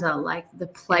and wonder, like the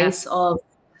place Yes. of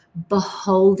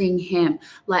beholding him,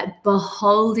 like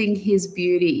beholding his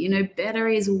beauty. You know, better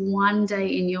is one day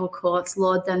in your courts,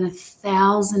 Lord, than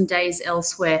 1,000 days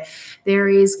elsewhere. There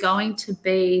is going to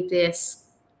be this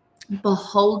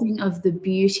beholding of the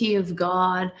beauty of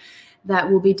God that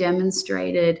will be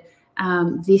demonstrated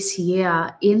this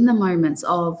year in the moments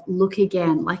of look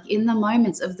again, like in the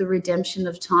moments of the redemption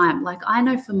of time. Like I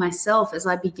know for myself, as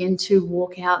I begin to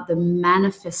walk out the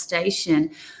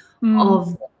manifestation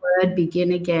of the word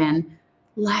begin again,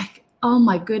 like, oh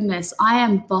my goodness, I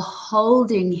am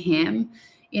beholding him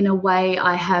in a way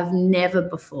I have never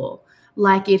before.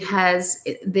 Like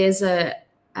there's a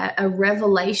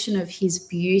revelation of his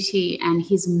beauty and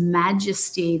his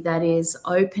majesty that is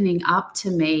opening up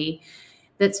to me,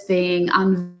 that's being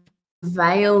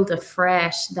unveiled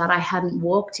afresh, that I hadn't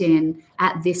walked in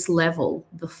at this level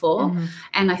before. Mm-hmm.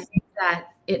 And I think that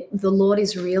the Lord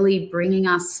is really bringing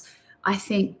us, I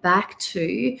think, back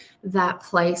to that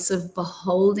place of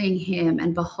beholding him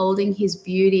and beholding his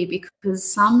beauty.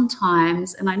 Because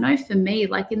sometimes, and I know for me,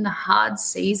 like in the hard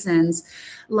seasons,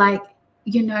 like,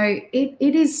 you know, it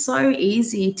is so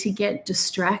easy to get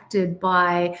distracted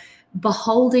by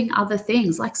beholding other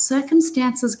things. Like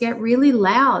circumstances get really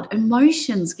loud,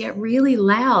 emotions get really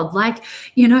loud, like,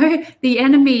 you know, the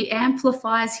enemy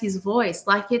amplifies his voice.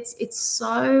 Like it's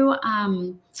so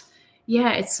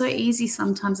yeah, it's so easy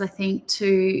sometimes, I think,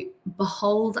 to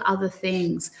behold other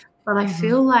things. But I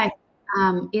feel like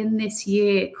in this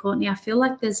year, Courtney, I feel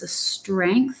like there's a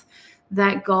strength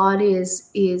that God is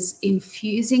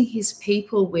infusing his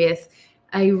people with,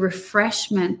 a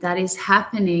refreshment that is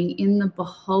happening in the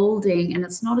beholding. And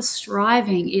it's not a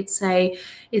striving, it's a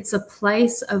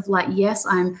place of like, yes,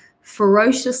 I'm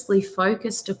ferociously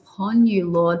focused upon you,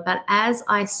 Lord, but as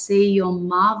I see your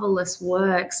marvelous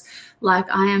works, like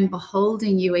I am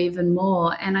beholding you even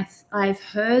more. And I've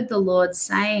heard the Lord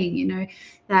saying, you know,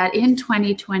 that in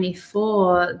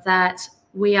 2024 that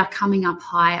we are coming up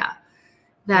higher,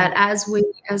 that as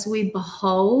we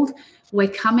behold, we're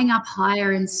coming up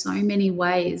higher in so many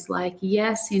ways. Like,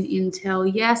 yes, in intel,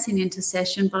 yes, in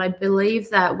intercession, but I believe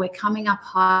that we're coming up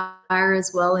higher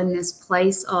as well in this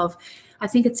place of, I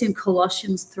think it's in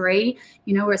Colossians 3,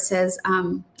 you know, where it says, I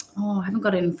haven't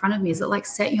got it in front of me. Is it like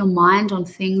set your mind on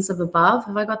things of above?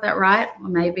 Have I got that right? Or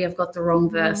maybe I've got the wrong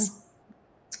verse.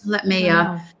 Let me,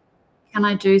 can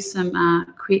I do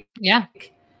some quick? Yeah,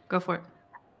 go for it.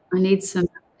 I need some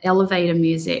elevator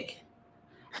music.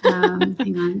 Hang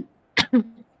on.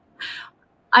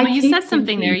 Well, you said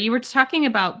something there. You were talking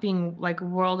about being like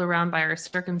whirled around by our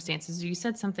circumstances. You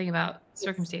said something about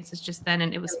circumstances just then.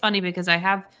 And it was funny because I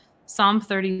have Psalm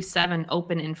 37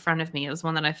 open in front of me. It was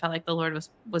one that I felt like the Lord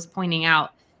was pointing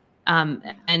out.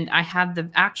 And I have the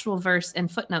actual verse and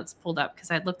footnotes pulled up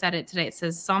because I looked at it today. It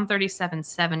says Psalm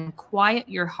 37:7, quiet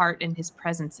your heart in his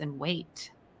presence and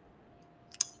wait.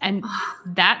 And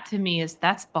that to me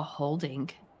that's beholding,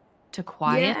 to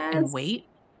quiet and Yes. wait,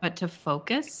 but to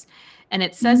focus. And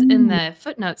it says in the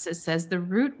footnotes, it says the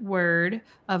root word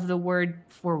of the word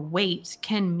for wait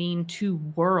can mean to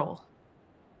whirl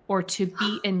or to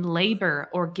be in labor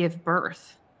or give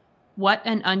birth. What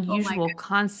an Oh my unusual goodness.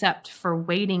 concept for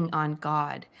waiting on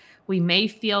God. We may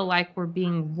feel like we're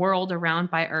being whirled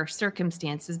around by our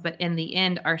circumstances, but in the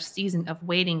end, our season of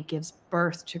waiting gives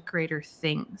birth to greater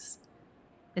things.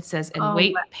 It says, and Oh,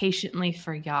 wait patiently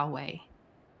for Yahweh.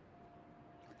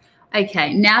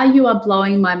 Okay, now you are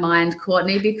blowing my mind,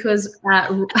 Courtney, because I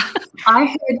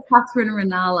heard Catherine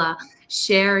Ranala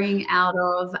sharing out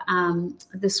of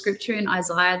the scripture in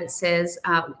Isaiah that says,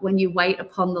 when you wait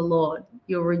upon the Lord,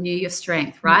 you'll renew your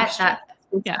strength, right?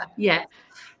 Yeah.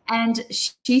 And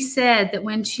she said that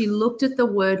when she looked at the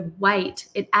word wait,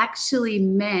 it actually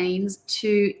means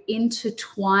to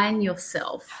intertwine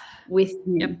yourself with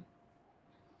him. Yep.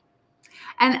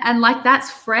 And like that's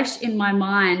fresh in my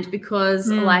mind because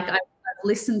like I've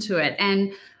listened to it,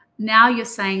 and now you're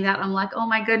saying that, I'm like, oh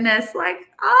my goodness, like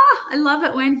I love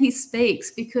it when he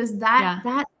speaks, because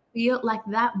that feel like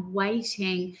that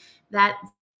waiting, that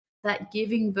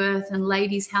giving birth. And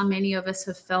ladies, how many of us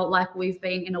have felt like we've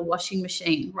been in a washing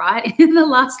machine, right? In the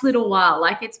last little while,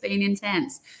 like it's been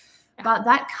intense. But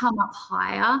that come up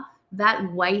higher,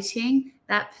 that waiting,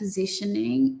 that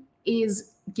positioning is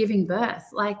giving birth.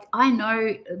 Like I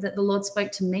know that the Lord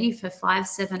spoke to me for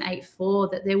 5784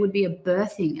 that there would be a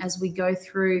birthing as we go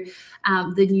through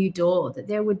the new door, that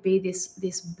there would be this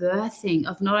birthing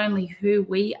of not only who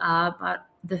we are, but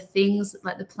the things,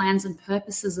 like the plans and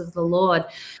purposes of the Lord.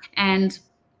 And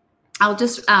I'll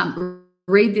just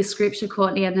read this scripture,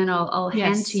 Courtney, and then I'll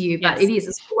hand to you. But it is,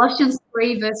 it's Colossians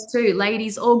 3 verse 2.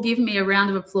 Ladies, all give me a round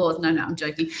of applause. No, I'm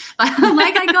joking. But I'm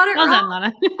like, I got it well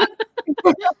right. Done,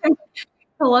 Lana.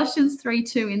 Colossians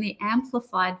 3:2 in the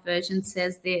Amplified Version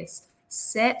says this: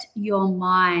 set your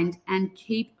mind and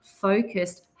keep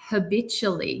focused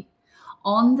habitually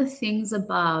on the things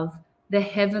above, the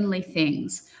heavenly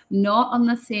things, not on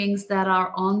the things that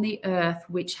are on the earth,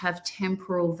 which have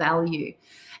temporal value.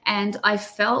 And I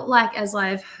felt like, as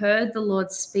I've heard the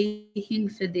Lord speaking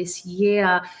for this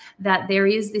year, that there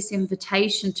is this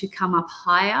invitation to come up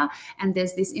higher, and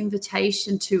there's this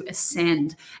invitation to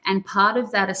ascend. And part of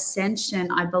that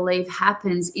ascension, I believe,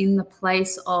 happens in the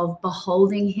place of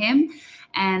beholding him.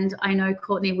 And I know,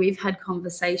 Courtney, we've had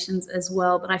conversations as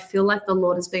well, but I feel like the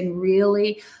Lord has been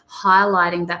really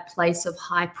highlighting that place of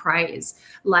high praise.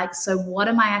 Like, so what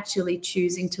am I actually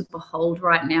choosing to behold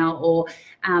right now? Or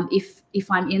if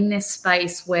I'm in this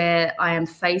space where I am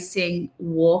facing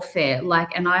warfare,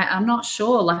 like, and I'm not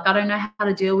sure, like, I don't know how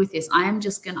to deal with this. I'm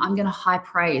going to high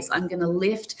praise. I'm going to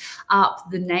lift up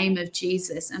the name of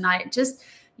Jesus. And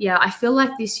I feel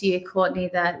like this year, Courtney,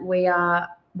 that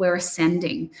we're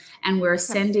ascending, and we're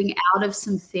ascending out of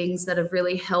some things that have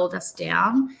really held us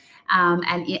down.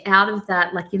 And out of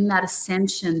that, like in that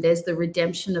ascension, there's the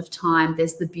redemption of time,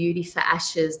 there's the beauty for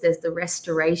ashes, there's the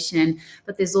restoration,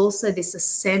 but there's also this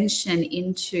ascension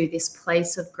into this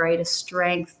place of greater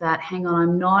strength that, hang on,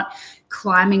 I'm not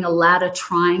climbing a ladder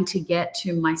trying to get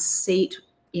to my seat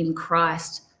in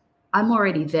Christ. I'm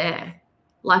already there.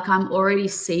 Like I'm already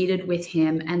seated with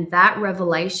him. And that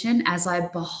revelation, as I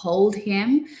behold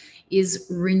him, is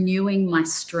renewing my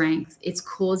strength. It's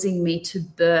causing me to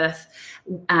birth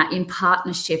in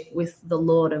partnership with the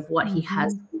Lord of what he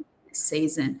has in this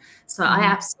season. So I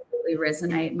absolutely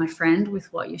resonate, my friend,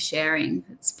 with what you're sharing.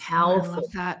 It's powerful. I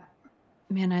love that.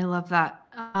 Man, I love that.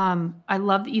 I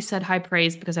love that you said high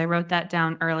praise, because I wrote that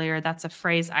down earlier. That's a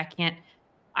phrase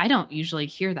I don't usually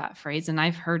hear that phrase, and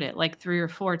I've heard it like 3 or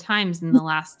 4 times in the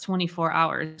last 24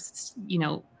 hours. It's,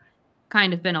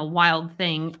 kind of been a wild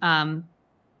thing.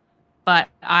 But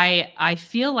I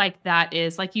feel like that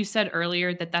is, like you said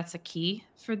earlier, that's a key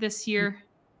for this year.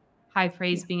 High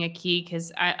praise being a key,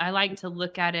 because I like to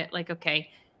look at it like, okay,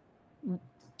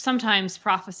 sometimes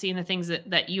prophecy and the things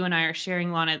that you and I are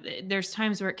sharing, Lana, there's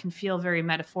times where it can feel very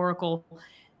metaphorical,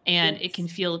 and it can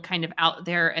feel kind of out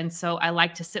there. And so I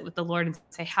like to sit with the Lord and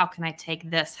say, how can I take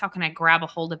this? How can I grab a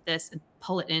hold of this and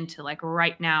pull it into, like,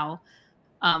 right now?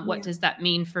 What does that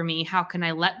mean for me? How can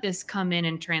I let this come in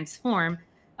and transform?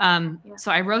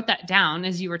 So I wrote that down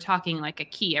as you were talking, like a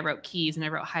key. I wrote keys and I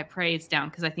wrote high praise down,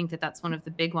 because I think that's one of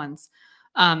the big ones.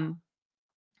 And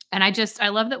I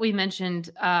love that we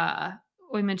mentioned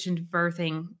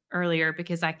birthing earlier,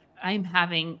 because I'm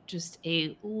having just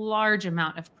a large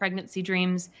amount of pregnancy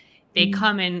dreams. They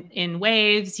come in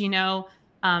waves, I know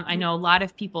a lot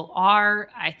of people are.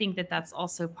 I think that's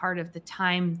also part of the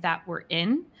time that we're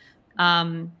in.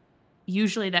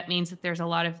 Usually that means that there's a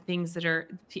lot of things that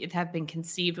have been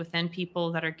conceived within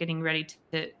people that are getting ready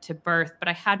to birth. But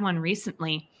I had one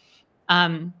recently.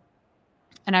 And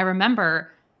I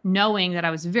remember knowing that I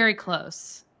was very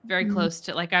close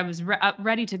to, like, I was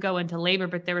ready to go into labor,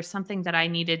 but there was something that I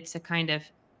needed to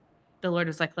the Lord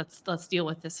was like, let's deal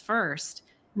with this first.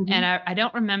 And I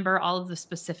don't remember all of the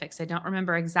specifics. I don't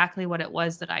remember exactly what it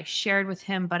was that I shared with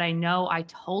him, but I know I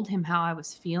told him how I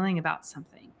was feeling about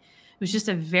something. It was just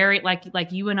a very,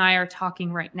 like you and I are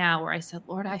talking right now, where I said,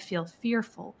 Lord, I feel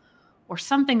fearful, or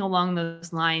something along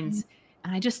those lines.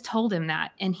 And I just told him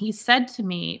that. And he said to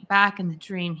me back in the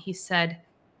dream, he said,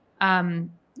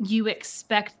 you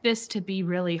expect this to be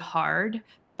really hard,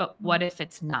 but what if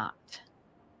it's not?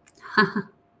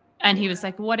 And he was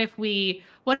like, what if we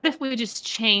just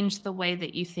change the way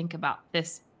that you think about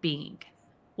this being?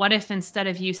 What if instead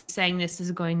of you saying this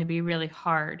is going to be really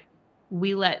hard,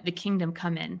 we let the kingdom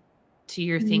come in to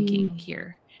your thinking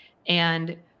here?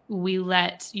 And we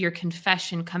let your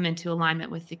confession come into alignment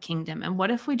with the kingdom. And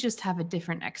what if we just have a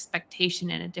different expectation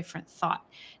and a different thought?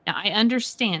 Now, I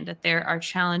understand that there are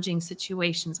challenging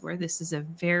situations where this is a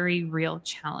very real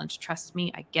challenge. Trust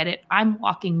me, I get it. I'm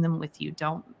walking them with you.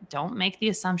 Don't make the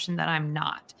assumption that I'm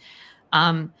not.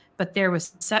 But there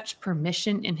was such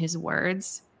permission in his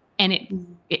words,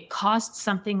 and it caused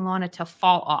something, Lana, to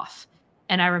fall off.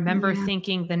 And I remember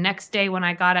thinking the next day when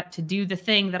I got up to do the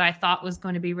thing that I thought was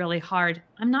going to be really hard,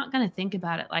 I'm not going to think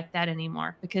about it like that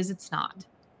anymore, because it's not.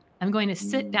 I'm going to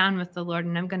sit down with the Lord,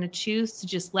 and I'm going to choose to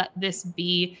just let this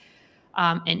be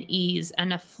an ease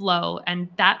and a flow. And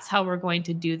that's how we're going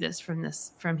to do this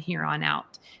from here on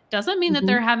out. Doesn't mean that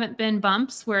there haven't been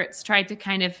bumps where it's tried to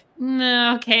kind of,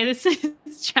 no, okay, this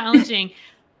is challenging,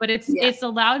 but it's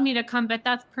allowed me to come, but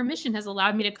that's permission has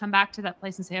allowed me to come back to that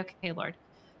place and say, okay, Lord,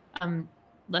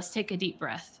 let's take a deep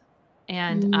breath,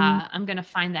 and I'm going to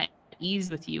find that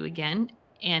ease with you again.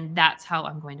 And that's how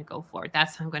I'm going to go forward.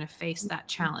 That's how I'm going to face that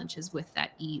challenge, is with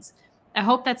that ease. I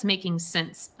hope that's making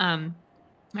sense. I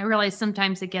realize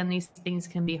sometimes, again, these things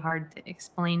can be hard to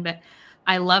explain, but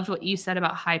I loved what you said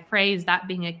about high praise, that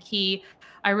being a key.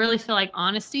 I really feel like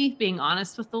honesty, being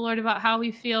honest with the Lord about how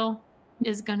we feel,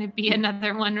 is going to be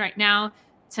another one right now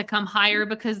to come higher,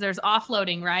 because there's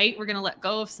offloading, right? We're going to let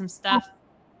go of some stuff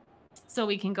so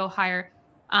we can go higher.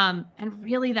 And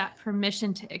really that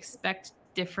permission to expect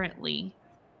differently,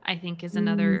 I think, is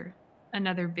another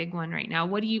big one right now.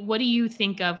 What do you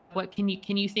think of? What can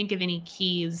you think of any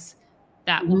keys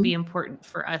that will be important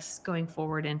for us going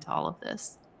forward into all of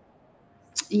this?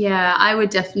 Yeah, I would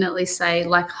definitely say,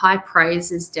 like, high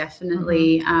praise is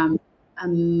definitely a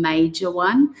major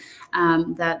one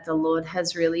that the Lord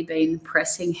has really been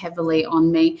pressing heavily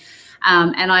on me.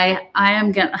 And I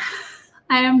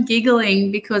am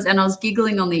giggling because, and I was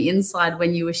giggling on the inside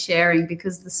when you were sharing,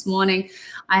 because this morning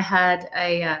I had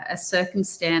a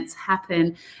circumstance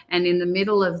happen, and in the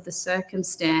middle of the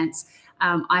circumstance,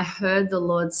 I heard the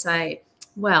Lord say,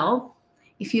 well,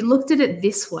 if you looked at it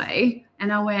this way,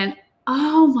 and I went,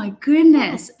 oh my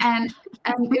goodness. And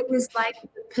it was like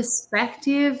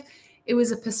perspective. It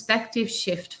was a perspective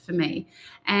shift for me.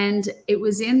 And it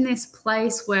was in this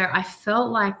place where I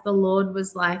felt like the Lord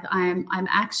was like, I'm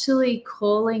actually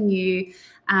calling you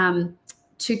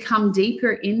to come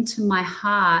deeper into my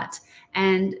heart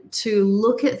and to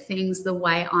look at things the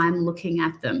way I'm looking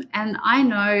at them. And I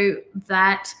know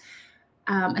that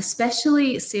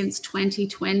especially since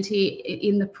 2020,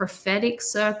 in the prophetic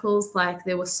circles, like,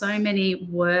 there were so many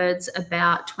words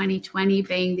about 2020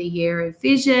 being the year of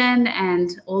vision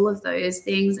and all of those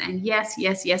things. And yes,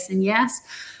 yes, yes, and yes.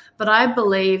 But I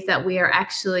believe that we are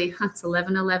actually, it's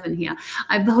 11:11 here.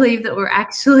 I believe that we're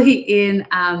actually in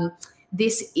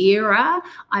this era,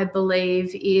 I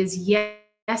believe, is, yes,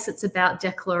 it's about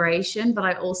declaration, but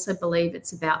I also believe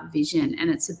it's about vision, and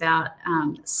it's about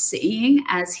seeing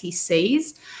as he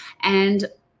sees. And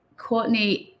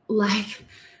Courtney, like,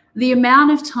 the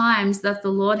amount of times that the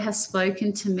Lord has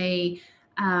spoken to me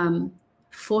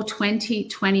for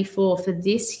 2024, for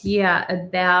this year,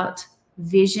 about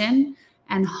vision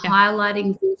and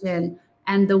highlighting vision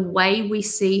and the way we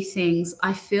see things,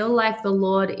 I feel like the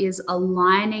Lord is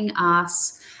aligning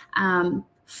us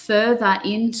further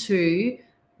into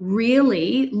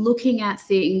really looking at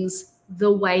things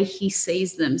the way he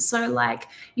sees them. So, like,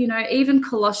 even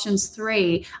Colossians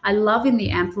 3, I love in the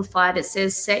Amplified, it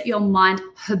says, set your mind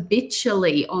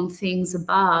habitually on things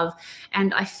above.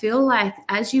 And I feel like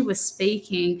as you were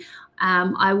speaking,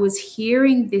 I was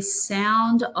hearing this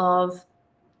sound of,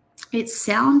 it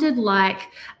sounded like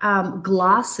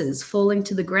glasses falling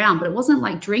to the ground, but it wasn't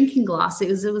like drinking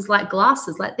glasses. It was like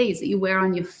glasses like these that you wear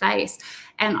on your face.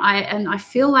 And I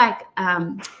feel like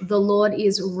the Lord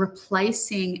is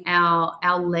replacing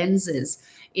our lenses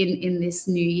in this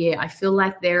new year. I feel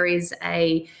like there is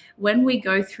when we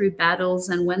go through battles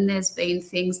and when there's been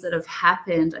things that have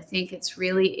happened, I think it's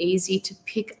really easy to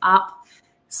pick up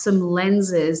some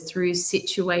lenses through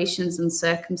situations and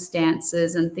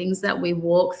circumstances and things that we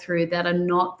walk through that are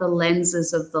not the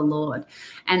lenses of the Lord.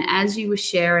 And as you were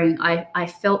sharing, I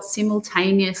felt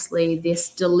simultaneously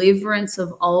this deliverance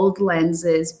of old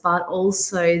lenses, but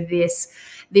also this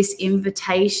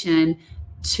invitation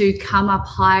to come up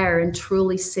higher and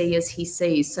truly see as he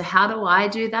sees. So how do I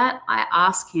do that? I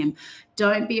ask him.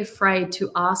 Don't be afraid to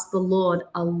ask the Lord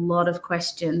a lot of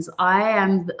questions. I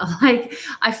am like,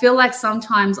 I feel like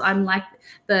sometimes I'm like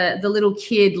the little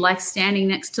kid, like standing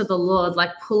next to the Lord,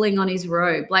 like pulling on his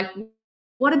robe, like,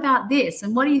 what about this?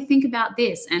 And what do you think about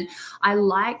this? And I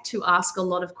like to ask a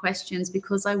lot of questions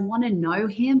because I want to know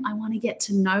him. I want to get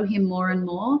to know him more and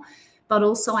more. But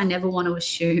also, I never want to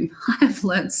assume. I've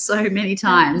learned so many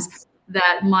times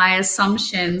that my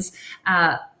assumptions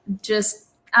just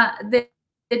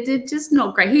they're just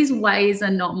not great. His ways are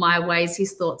not my ways.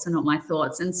 His thoughts are not my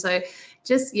thoughts. And so,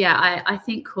 just I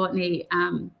think Courtney,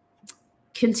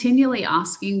 continually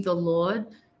asking the Lord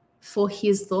for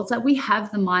his thoughts. Like, we have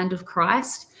the mind of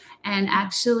Christ, and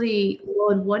actually,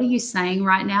 Lord, what are you saying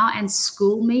right now? And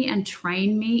school me and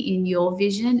train me in your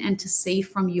vision and to see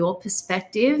from your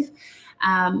perspective.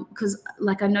 Because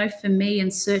like, I know for me in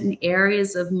certain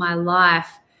areas of my life,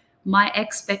 my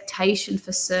expectation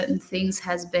for certain things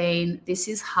has been, this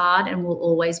is hard and will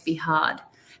always be hard,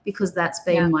 because that's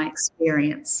been my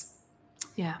experience.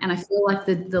 Yeah. And I feel like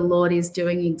the Lord is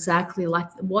doing exactly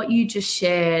like what you just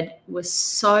shared was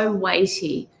so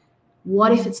weighty.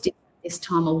 What if it's different this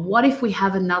time? Or what if we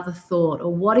have another thought?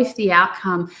 Or what if the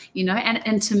outcome,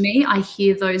 and to me, I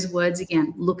hear those words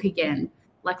again, look again.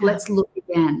 Like, let's look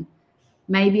again.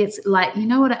 Maybe it's like, you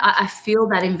know what, I feel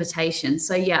that invitation.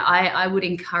 So I would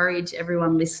encourage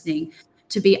everyone listening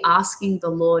to be asking the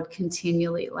Lord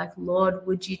continually, like, Lord,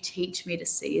 would you teach me to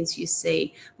see as you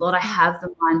see? Lord, I have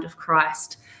the mind of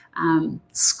Christ.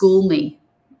 School me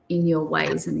in your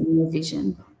ways and in your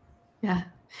vision. Yeah.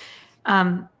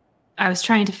 I was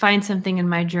trying to find something in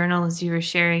my journal as you were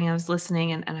sharing. I was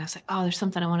listening and I was like, oh, there's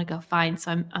something I want to go find.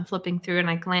 So I'm flipping through and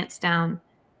I glance down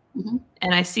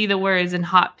and I see the words in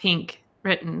hot pink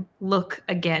written, look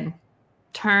again.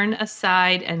 Turn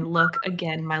aside and look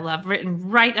again, my love, written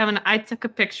right. I took a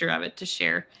picture of it to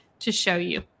share, to show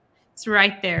you. It's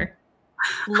right there.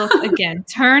 Look again.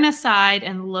 Turn aside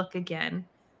and look again.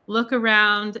 Look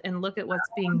around and look at what's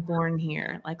being born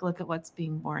here. Like, look at what's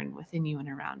being born within you and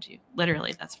around you.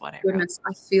 Literally, that's what I wrote.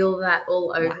 I feel that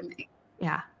all over me.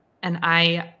 Yeah. And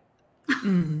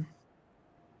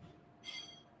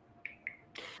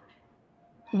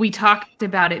we talked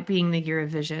about it being the year of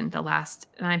vision and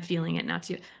I'm feeling it now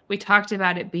too. We talked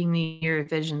about it being the year of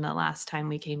vision the last time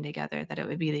we came together, that it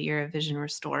would be the year of vision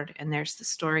restored. And there's the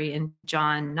story in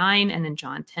John 9 and in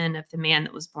John 10 of the man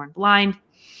that was born blind.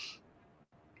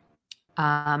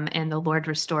 And the Lord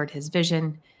restored his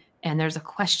vision. And there's a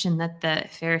question that the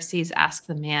Pharisees ask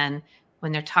the man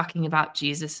when they're talking about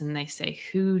Jesus, and they say,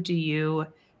 who do you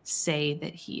say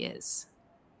that he is?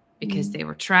 Because they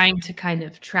were trying to kind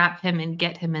of trap him and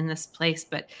get him in this place.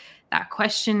 But that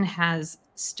question has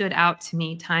stood out to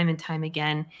me time and time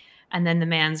again. And then the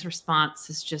man's response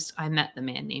is just, I met the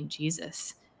man named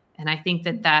Jesus. And I think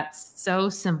that that's so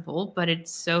simple, but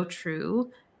it's so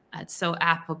true. It's so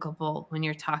applicable when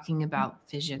you're talking about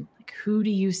vision. Like, who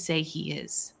do you say he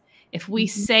is? If we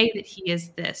say that he is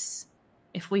this,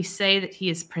 if we say that he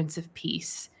is Prince of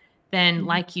Peace, then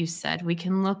like you said, we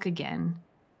can look again.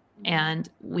 And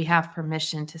we have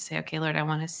permission to say, okay, Lord, I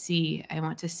want to see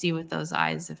with those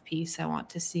eyes of peace. I want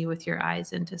to see with your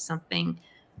eyes into something,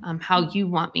 how you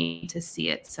want me to see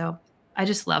it. So I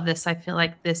just love this. I feel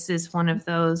like this is one of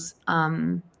those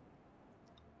podcasts,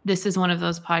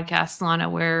 Lana,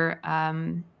 where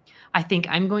I think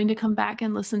I'm going to come back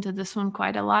and listen to this one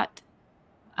quite a lot.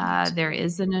 There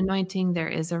is an anointing. There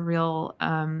is a real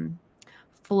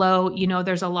flow.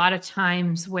 There's a lot of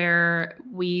times where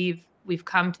we've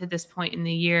come to this point in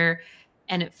the year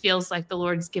and it feels like the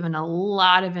Lord's given a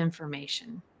lot of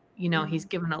information. He's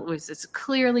given it's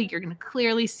clearly, you're going to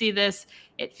clearly see this.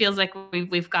 It feels like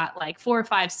we've got like 4 or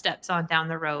 5 steps on down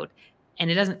the road,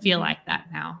 and it doesn't feel like that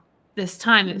now. This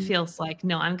time it feels like,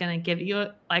 no, I'm going to give you,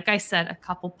 like I said, a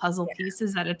couple puzzle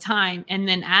pieces at a time. And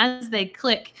then as they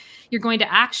click, you're going to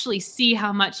actually see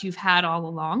how much you've had all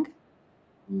along.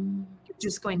 You're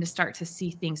just going to start to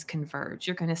see things converge.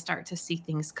 You're going to start to see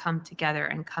things come together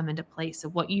and come into place. So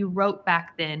what you wrote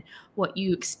back then, what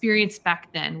you experienced back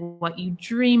then, what you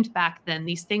dreamed back then,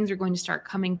 these things are going to start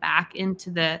coming back into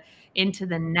the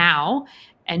now.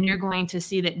 And you're going to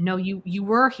see that, no, you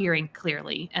were hearing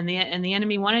clearly. And the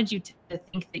enemy wanted you to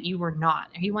think that you were not.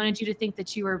 He wanted you to think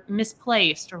that you were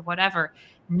misplaced or whatever.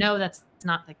 No, that's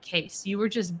not the case. You were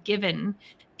just given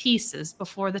pieces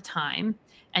before the time,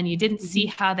 and you didn't see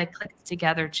how they clicked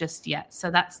together just yet.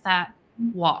 So that's that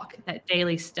walk, that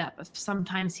daily step of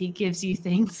sometimes he gives you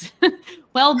things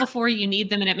well before you need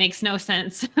them and it makes no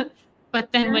sense.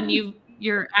 But then when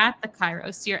you're at the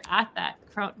kairos, you're at that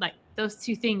those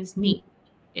two things meet,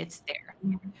 it's there.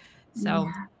 So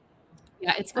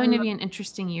yeah, it's going to be an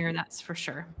interesting year, that's for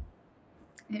sure.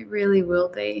 It really will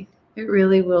be. It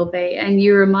really will be. And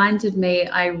you reminded me,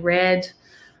 I read,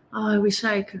 I wish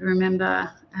I could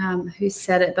remember who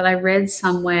said it, but I read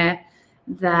somewhere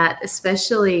that,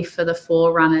 especially for the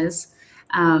forerunners,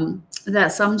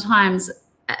 that sometimes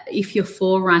if you're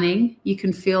forerunning, you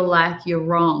can feel like you're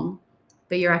wrong,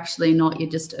 but you're actually not, you're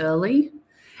just early.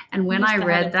 And when I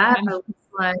read that, I was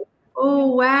like, oh,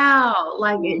 wow.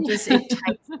 Like it takes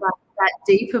like that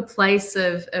deeper place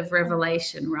of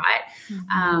revelation, right?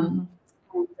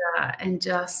 And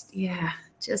just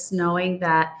knowing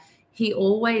that he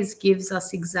always gives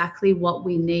us exactly what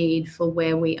we need for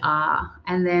where we are.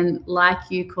 And then, like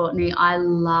you, Courtney, I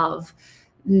love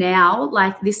now,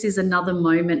 like this is another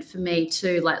moment for me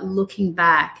too, like looking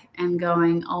back and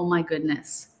going, oh my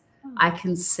goodness, I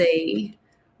can see,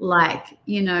 like,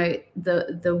 you know,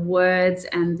 the words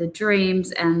and the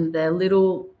dreams and the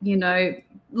little, you know,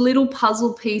 little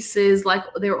puzzle pieces, like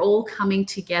they're all coming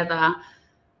together.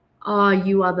 Oh,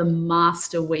 you are the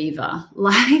master weaver.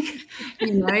 Like,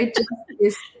 you know, just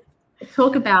this,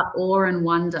 talk about awe and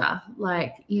wonder,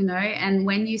 like, you know. And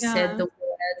when you said the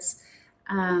words,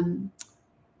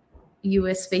 you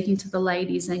were speaking to the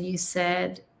ladies and you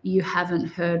said, you haven't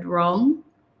heard wrong.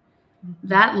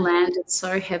 That landed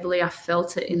so heavily. I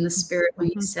felt it in the spirit when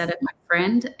you said it, my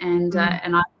friend. And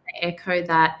I echo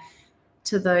that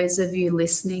to those of you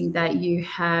listening, that you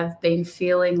have been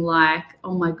feeling like,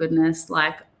 oh my goodness,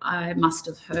 like I must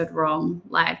have heard wrong.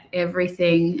 Like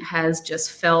everything has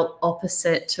just felt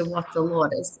opposite to what the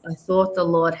Lord is. I thought the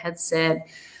Lord had said.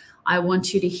 I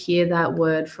want you to hear that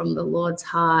word from the Lord's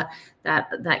heart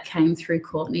that came through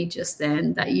Courtney just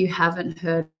then, that you haven't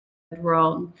heard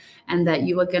wrong, and that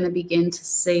you are going to begin to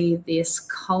see this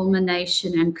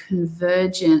culmination and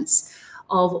convergence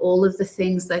of all of the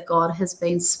things that God has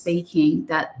been speaking,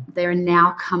 that they're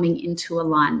now coming into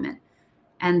alignment.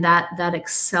 And that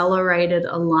accelerated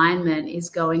alignment is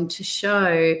going to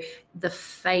show the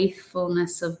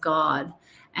faithfulness of God.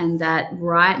 And that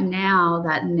right now,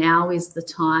 that now is the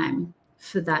time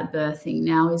for that birthing.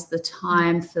 Now is the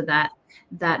time for that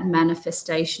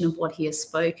manifestation of what he has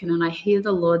spoken. And I hear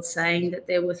the Lord saying that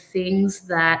there were things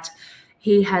that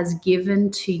he has given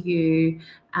to you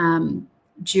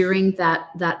during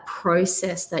that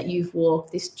process that you've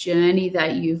walked, this journey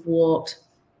that you've walked,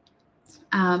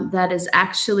 that has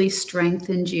actually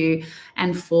strengthened you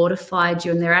and fortified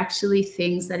you. And there are actually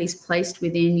things that he's placed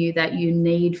within you that you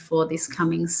need for this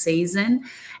coming season.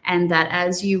 And that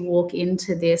as you walk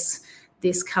into this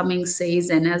coming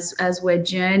season, as we're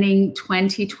journeying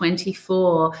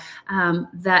 2024,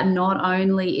 that not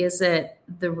only is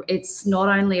it's not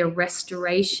only a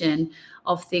restoration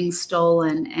of things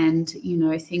stolen and, you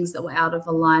know, things that were out of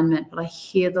alignment, but I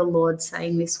hear the Lord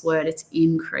saying this word, it's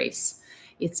increase.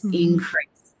 It's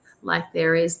increase. Like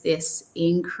there is this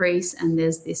increase and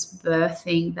there's this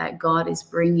birthing that God is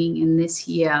bringing in this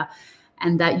year,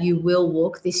 and that you will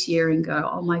walk this year and go,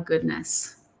 oh my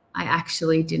goodness, I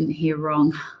actually didn't hear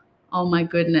wrong. Oh my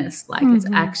goodness, like it's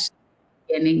actually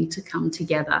beginning to come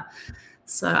together.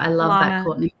 So I love Lana, that,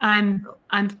 Courtney. I'm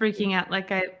freaking out.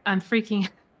 Like I'm freaking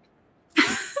out.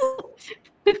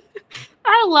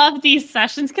 I love these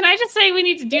sessions. Can I just say we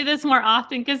need to do this more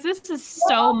often, because this is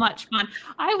so much fun.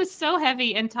 I was so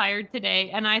heavy and tired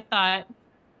today, and I thought,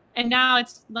 and now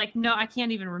it's like, no, I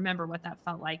can't even remember what that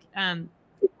felt like.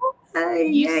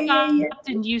 You stopped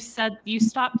and you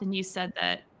said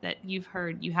that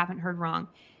you haven't heard wrong.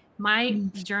 My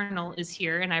journal is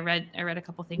here, and I read a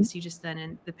couple things to you just then,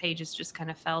 and the pages just kind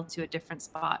of fell to a different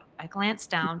spot. I glanced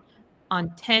down on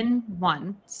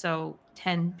 10/1, so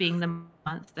 10 being the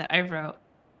month that I wrote.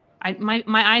 My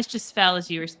eyes just fell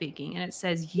as you were speaking, and it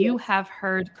says, you have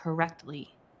heard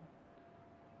correctly.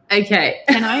 Okay.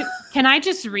 Can I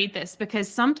just read this? Because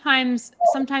sometimes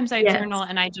I journal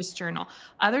and I just journal.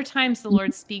 Other times the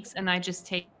Lord speaks and I just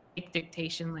take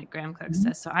dictation, like Graham Cook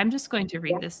says. So I'm just going to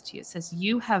read this to you. It says,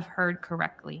 you have heard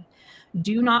correctly.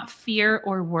 Do not fear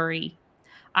or worry.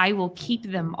 I will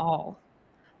keep them all.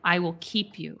 I will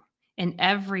keep you in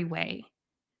every way.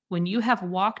 When you have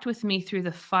walked with me through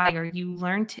the fire, you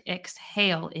learn to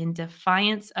exhale in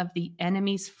defiance of the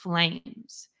enemy's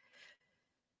flames.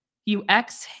 You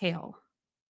exhale.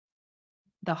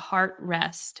 The heart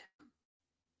rest.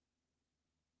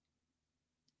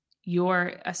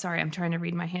 Sorry, I'm trying to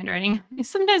read my handwriting.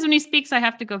 Sometimes when he speaks, I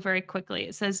have to go very quickly.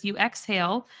 It says, you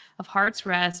exhale of heart's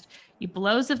rest. You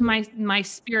blows of my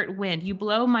spirit wind. You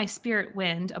blow my spirit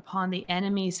wind upon the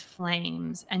enemy's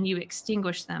flames, and you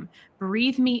extinguish them.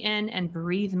 Breathe me in and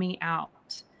breathe me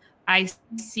out. I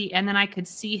see, and then I could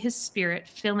see his spirit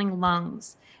filling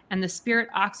lungs, and the spirit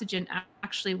oxygen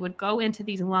actually would go into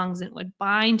these lungs and would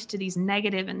bind to these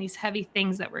negative and these heavy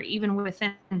things that were even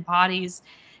within bodies.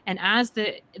 And as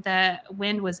the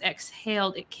wind was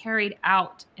exhaled, it carried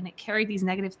out, and it carried these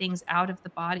negative things out of the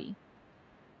body.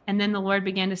 And then the Lord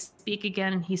began to speak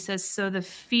again, and he says, so the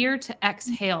fear to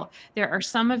exhale. There are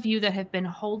some of you that have been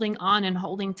holding on and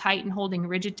holding tight and holding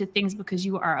rigid to things because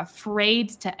you are afraid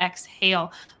to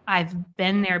exhale. I've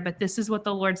been there, but this is what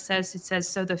the Lord says. It says,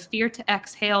 so the fear to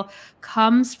exhale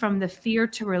comes from the fear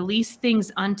to release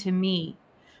things unto me.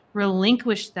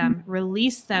 Relinquish them,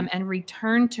 release them, and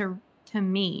return to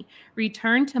me.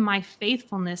 Return to my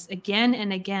faithfulness again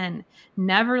and again.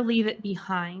 Never leave it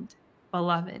behind,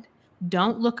 beloved.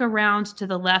 Don't look around to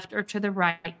the left or to the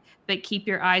right, but keep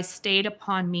your eyes stayed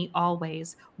upon me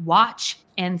always. Watch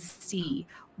and see.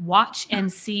 Watch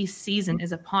and see season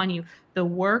is upon you. The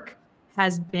work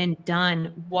has been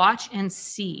done. Watch and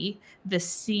see the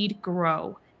seed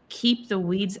grow. Keep the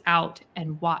weeds out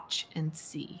and watch and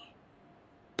see.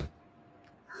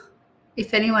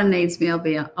 If anyone needs me, I'll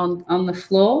be on the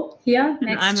floor here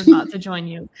next. And I'm about to join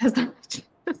you because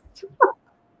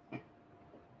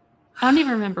I don't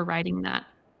even remember writing that.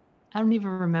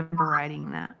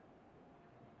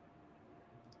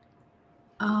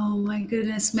 Oh my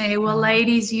goodness me. Well,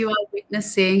 ladies, you are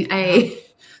witnessing a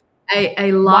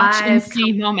live watch and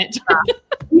see moment.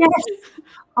 Yes.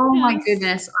 Oh my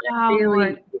goodness.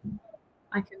 I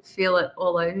can feel it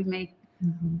all over me.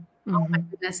 Mm-hmm. Oh my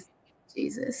goodness,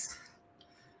 Jesus.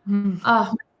 Oh,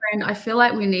 my friend, I feel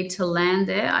like we need to land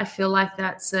there. I feel like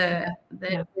there's a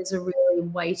really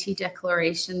weighty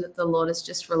declaration that the Lord has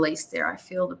just released there. I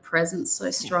feel the presence so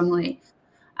strongly.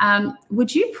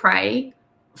 Would you pray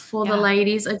for the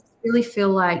ladies? I really feel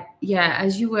like,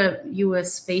 as you were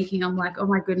speaking, I'm like, oh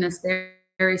my goodness, there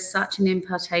is such an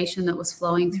impartation that was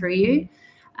flowing through you.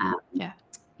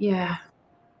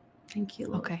 Thank you,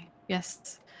 Lord. Okay.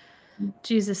 Yes.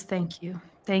 Jesus, thank you.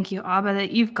 Thank you, Abba,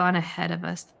 that you've gone ahead of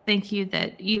us. Thank you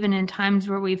that even in times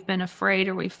where we've been afraid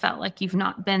or we felt like you've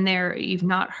not been there, or you've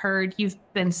not heard, you've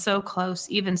been so close,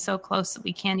 even so close that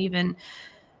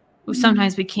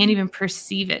sometimes we can't even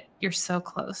perceive it. You're so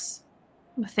close.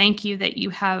 Thank you that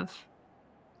you have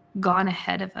gone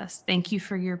ahead of us. Thank you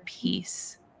for your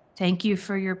peace. Thank you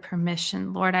for your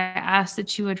permission. Lord, I ask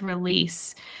that you would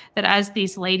release that as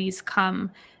these ladies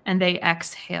come and they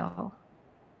exhale,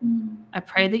 I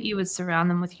pray that you would surround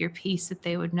them with your peace, that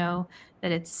they would know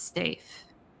that it's safe,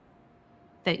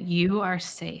 that you are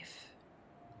safe,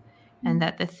 and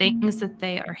that the things that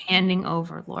they are handing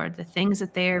over, Lord, the things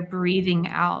that they are breathing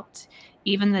out,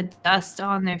 even the dust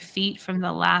on their feet from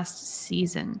the last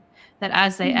season, that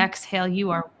as they exhale,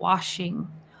 you are washing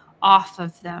off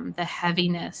of them the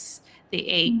heaviness, the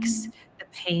aches, the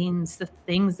pains, the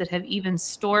things that have even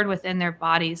stored within their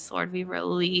bodies. Lord, we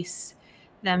release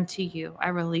them to you. I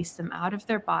release them out of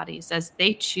their bodies as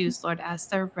they choose, Lord, as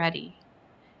they're ready.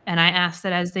 And I ask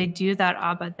that as they do that,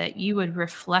 Abba, that you would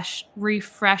refresh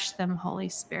them, Holy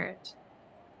Spirit,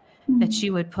 that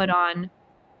you would put on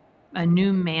a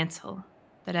new mantle,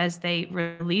 that as they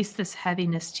release this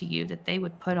heaviness to you, that they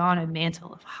would put on a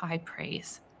mantle of high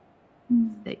praise,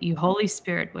 that you, Holy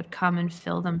Spirit, would come and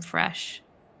fill them fresh,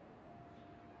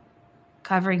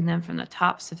 covering them from the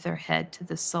tops of their head to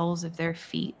the soles of their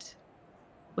feet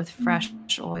with fresh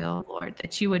oil, Lord,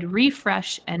 that you would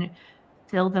refresh and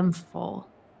fill them full.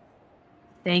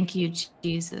 Thank you,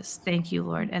 Jesus. Thank you,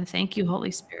 Lord. And thank you,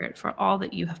 Holy Spirit, for all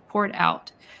that you have poured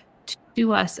out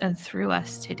to us and through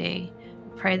us today.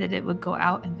 I pray that it would go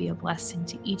out and be a blessing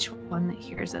to each one that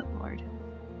hears it, Lord.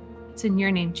 It's in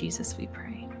your name, Jesus, we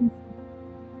pray.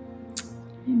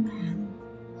 Amen.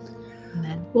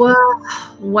 Amen.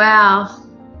 Wow.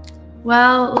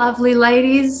 Well, lovely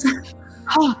ladies.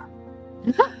 Oh.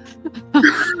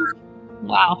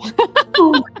 Wow.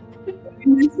 Oh,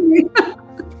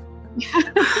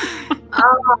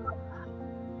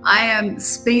 I am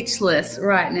speechless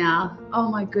right now. Oh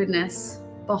my goodness.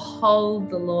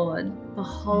 Behold the Lord.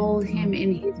 Behold him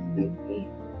in his beauty,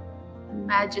 the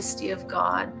majesty of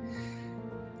God.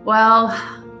 Well,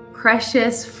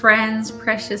 precious friends,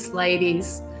 precious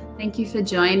ladies, thank you for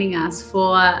joining us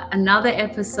for another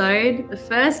episode, the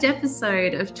first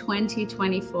episode of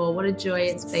 2024. What a joy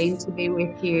it's been to be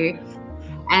with you.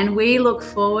 And we look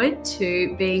forward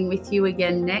to being with you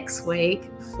again next week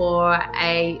for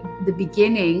the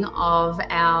beginning of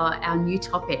our new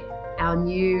topic, our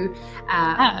new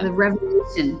the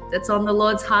revelation that's on the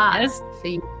Lord's heart for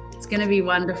you. It's going to be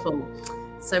wonderful.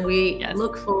 So we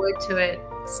look forward to it,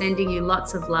 sending you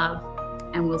lots of love,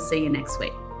 and we'll see you next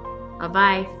week.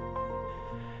 Bye-bye.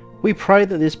 We pray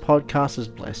that this podcast has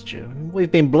blessed you.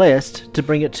 We've been blessed to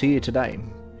bring it to you today.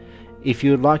 If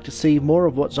you would like to see more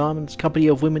of what Zion's Company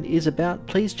of Women is about,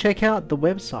 please check out the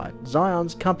website,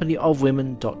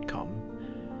 zionscompanyofwomen.com.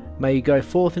 May you go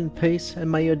forth in peace,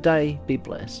 and may your day be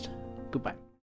blessed. Goodbye.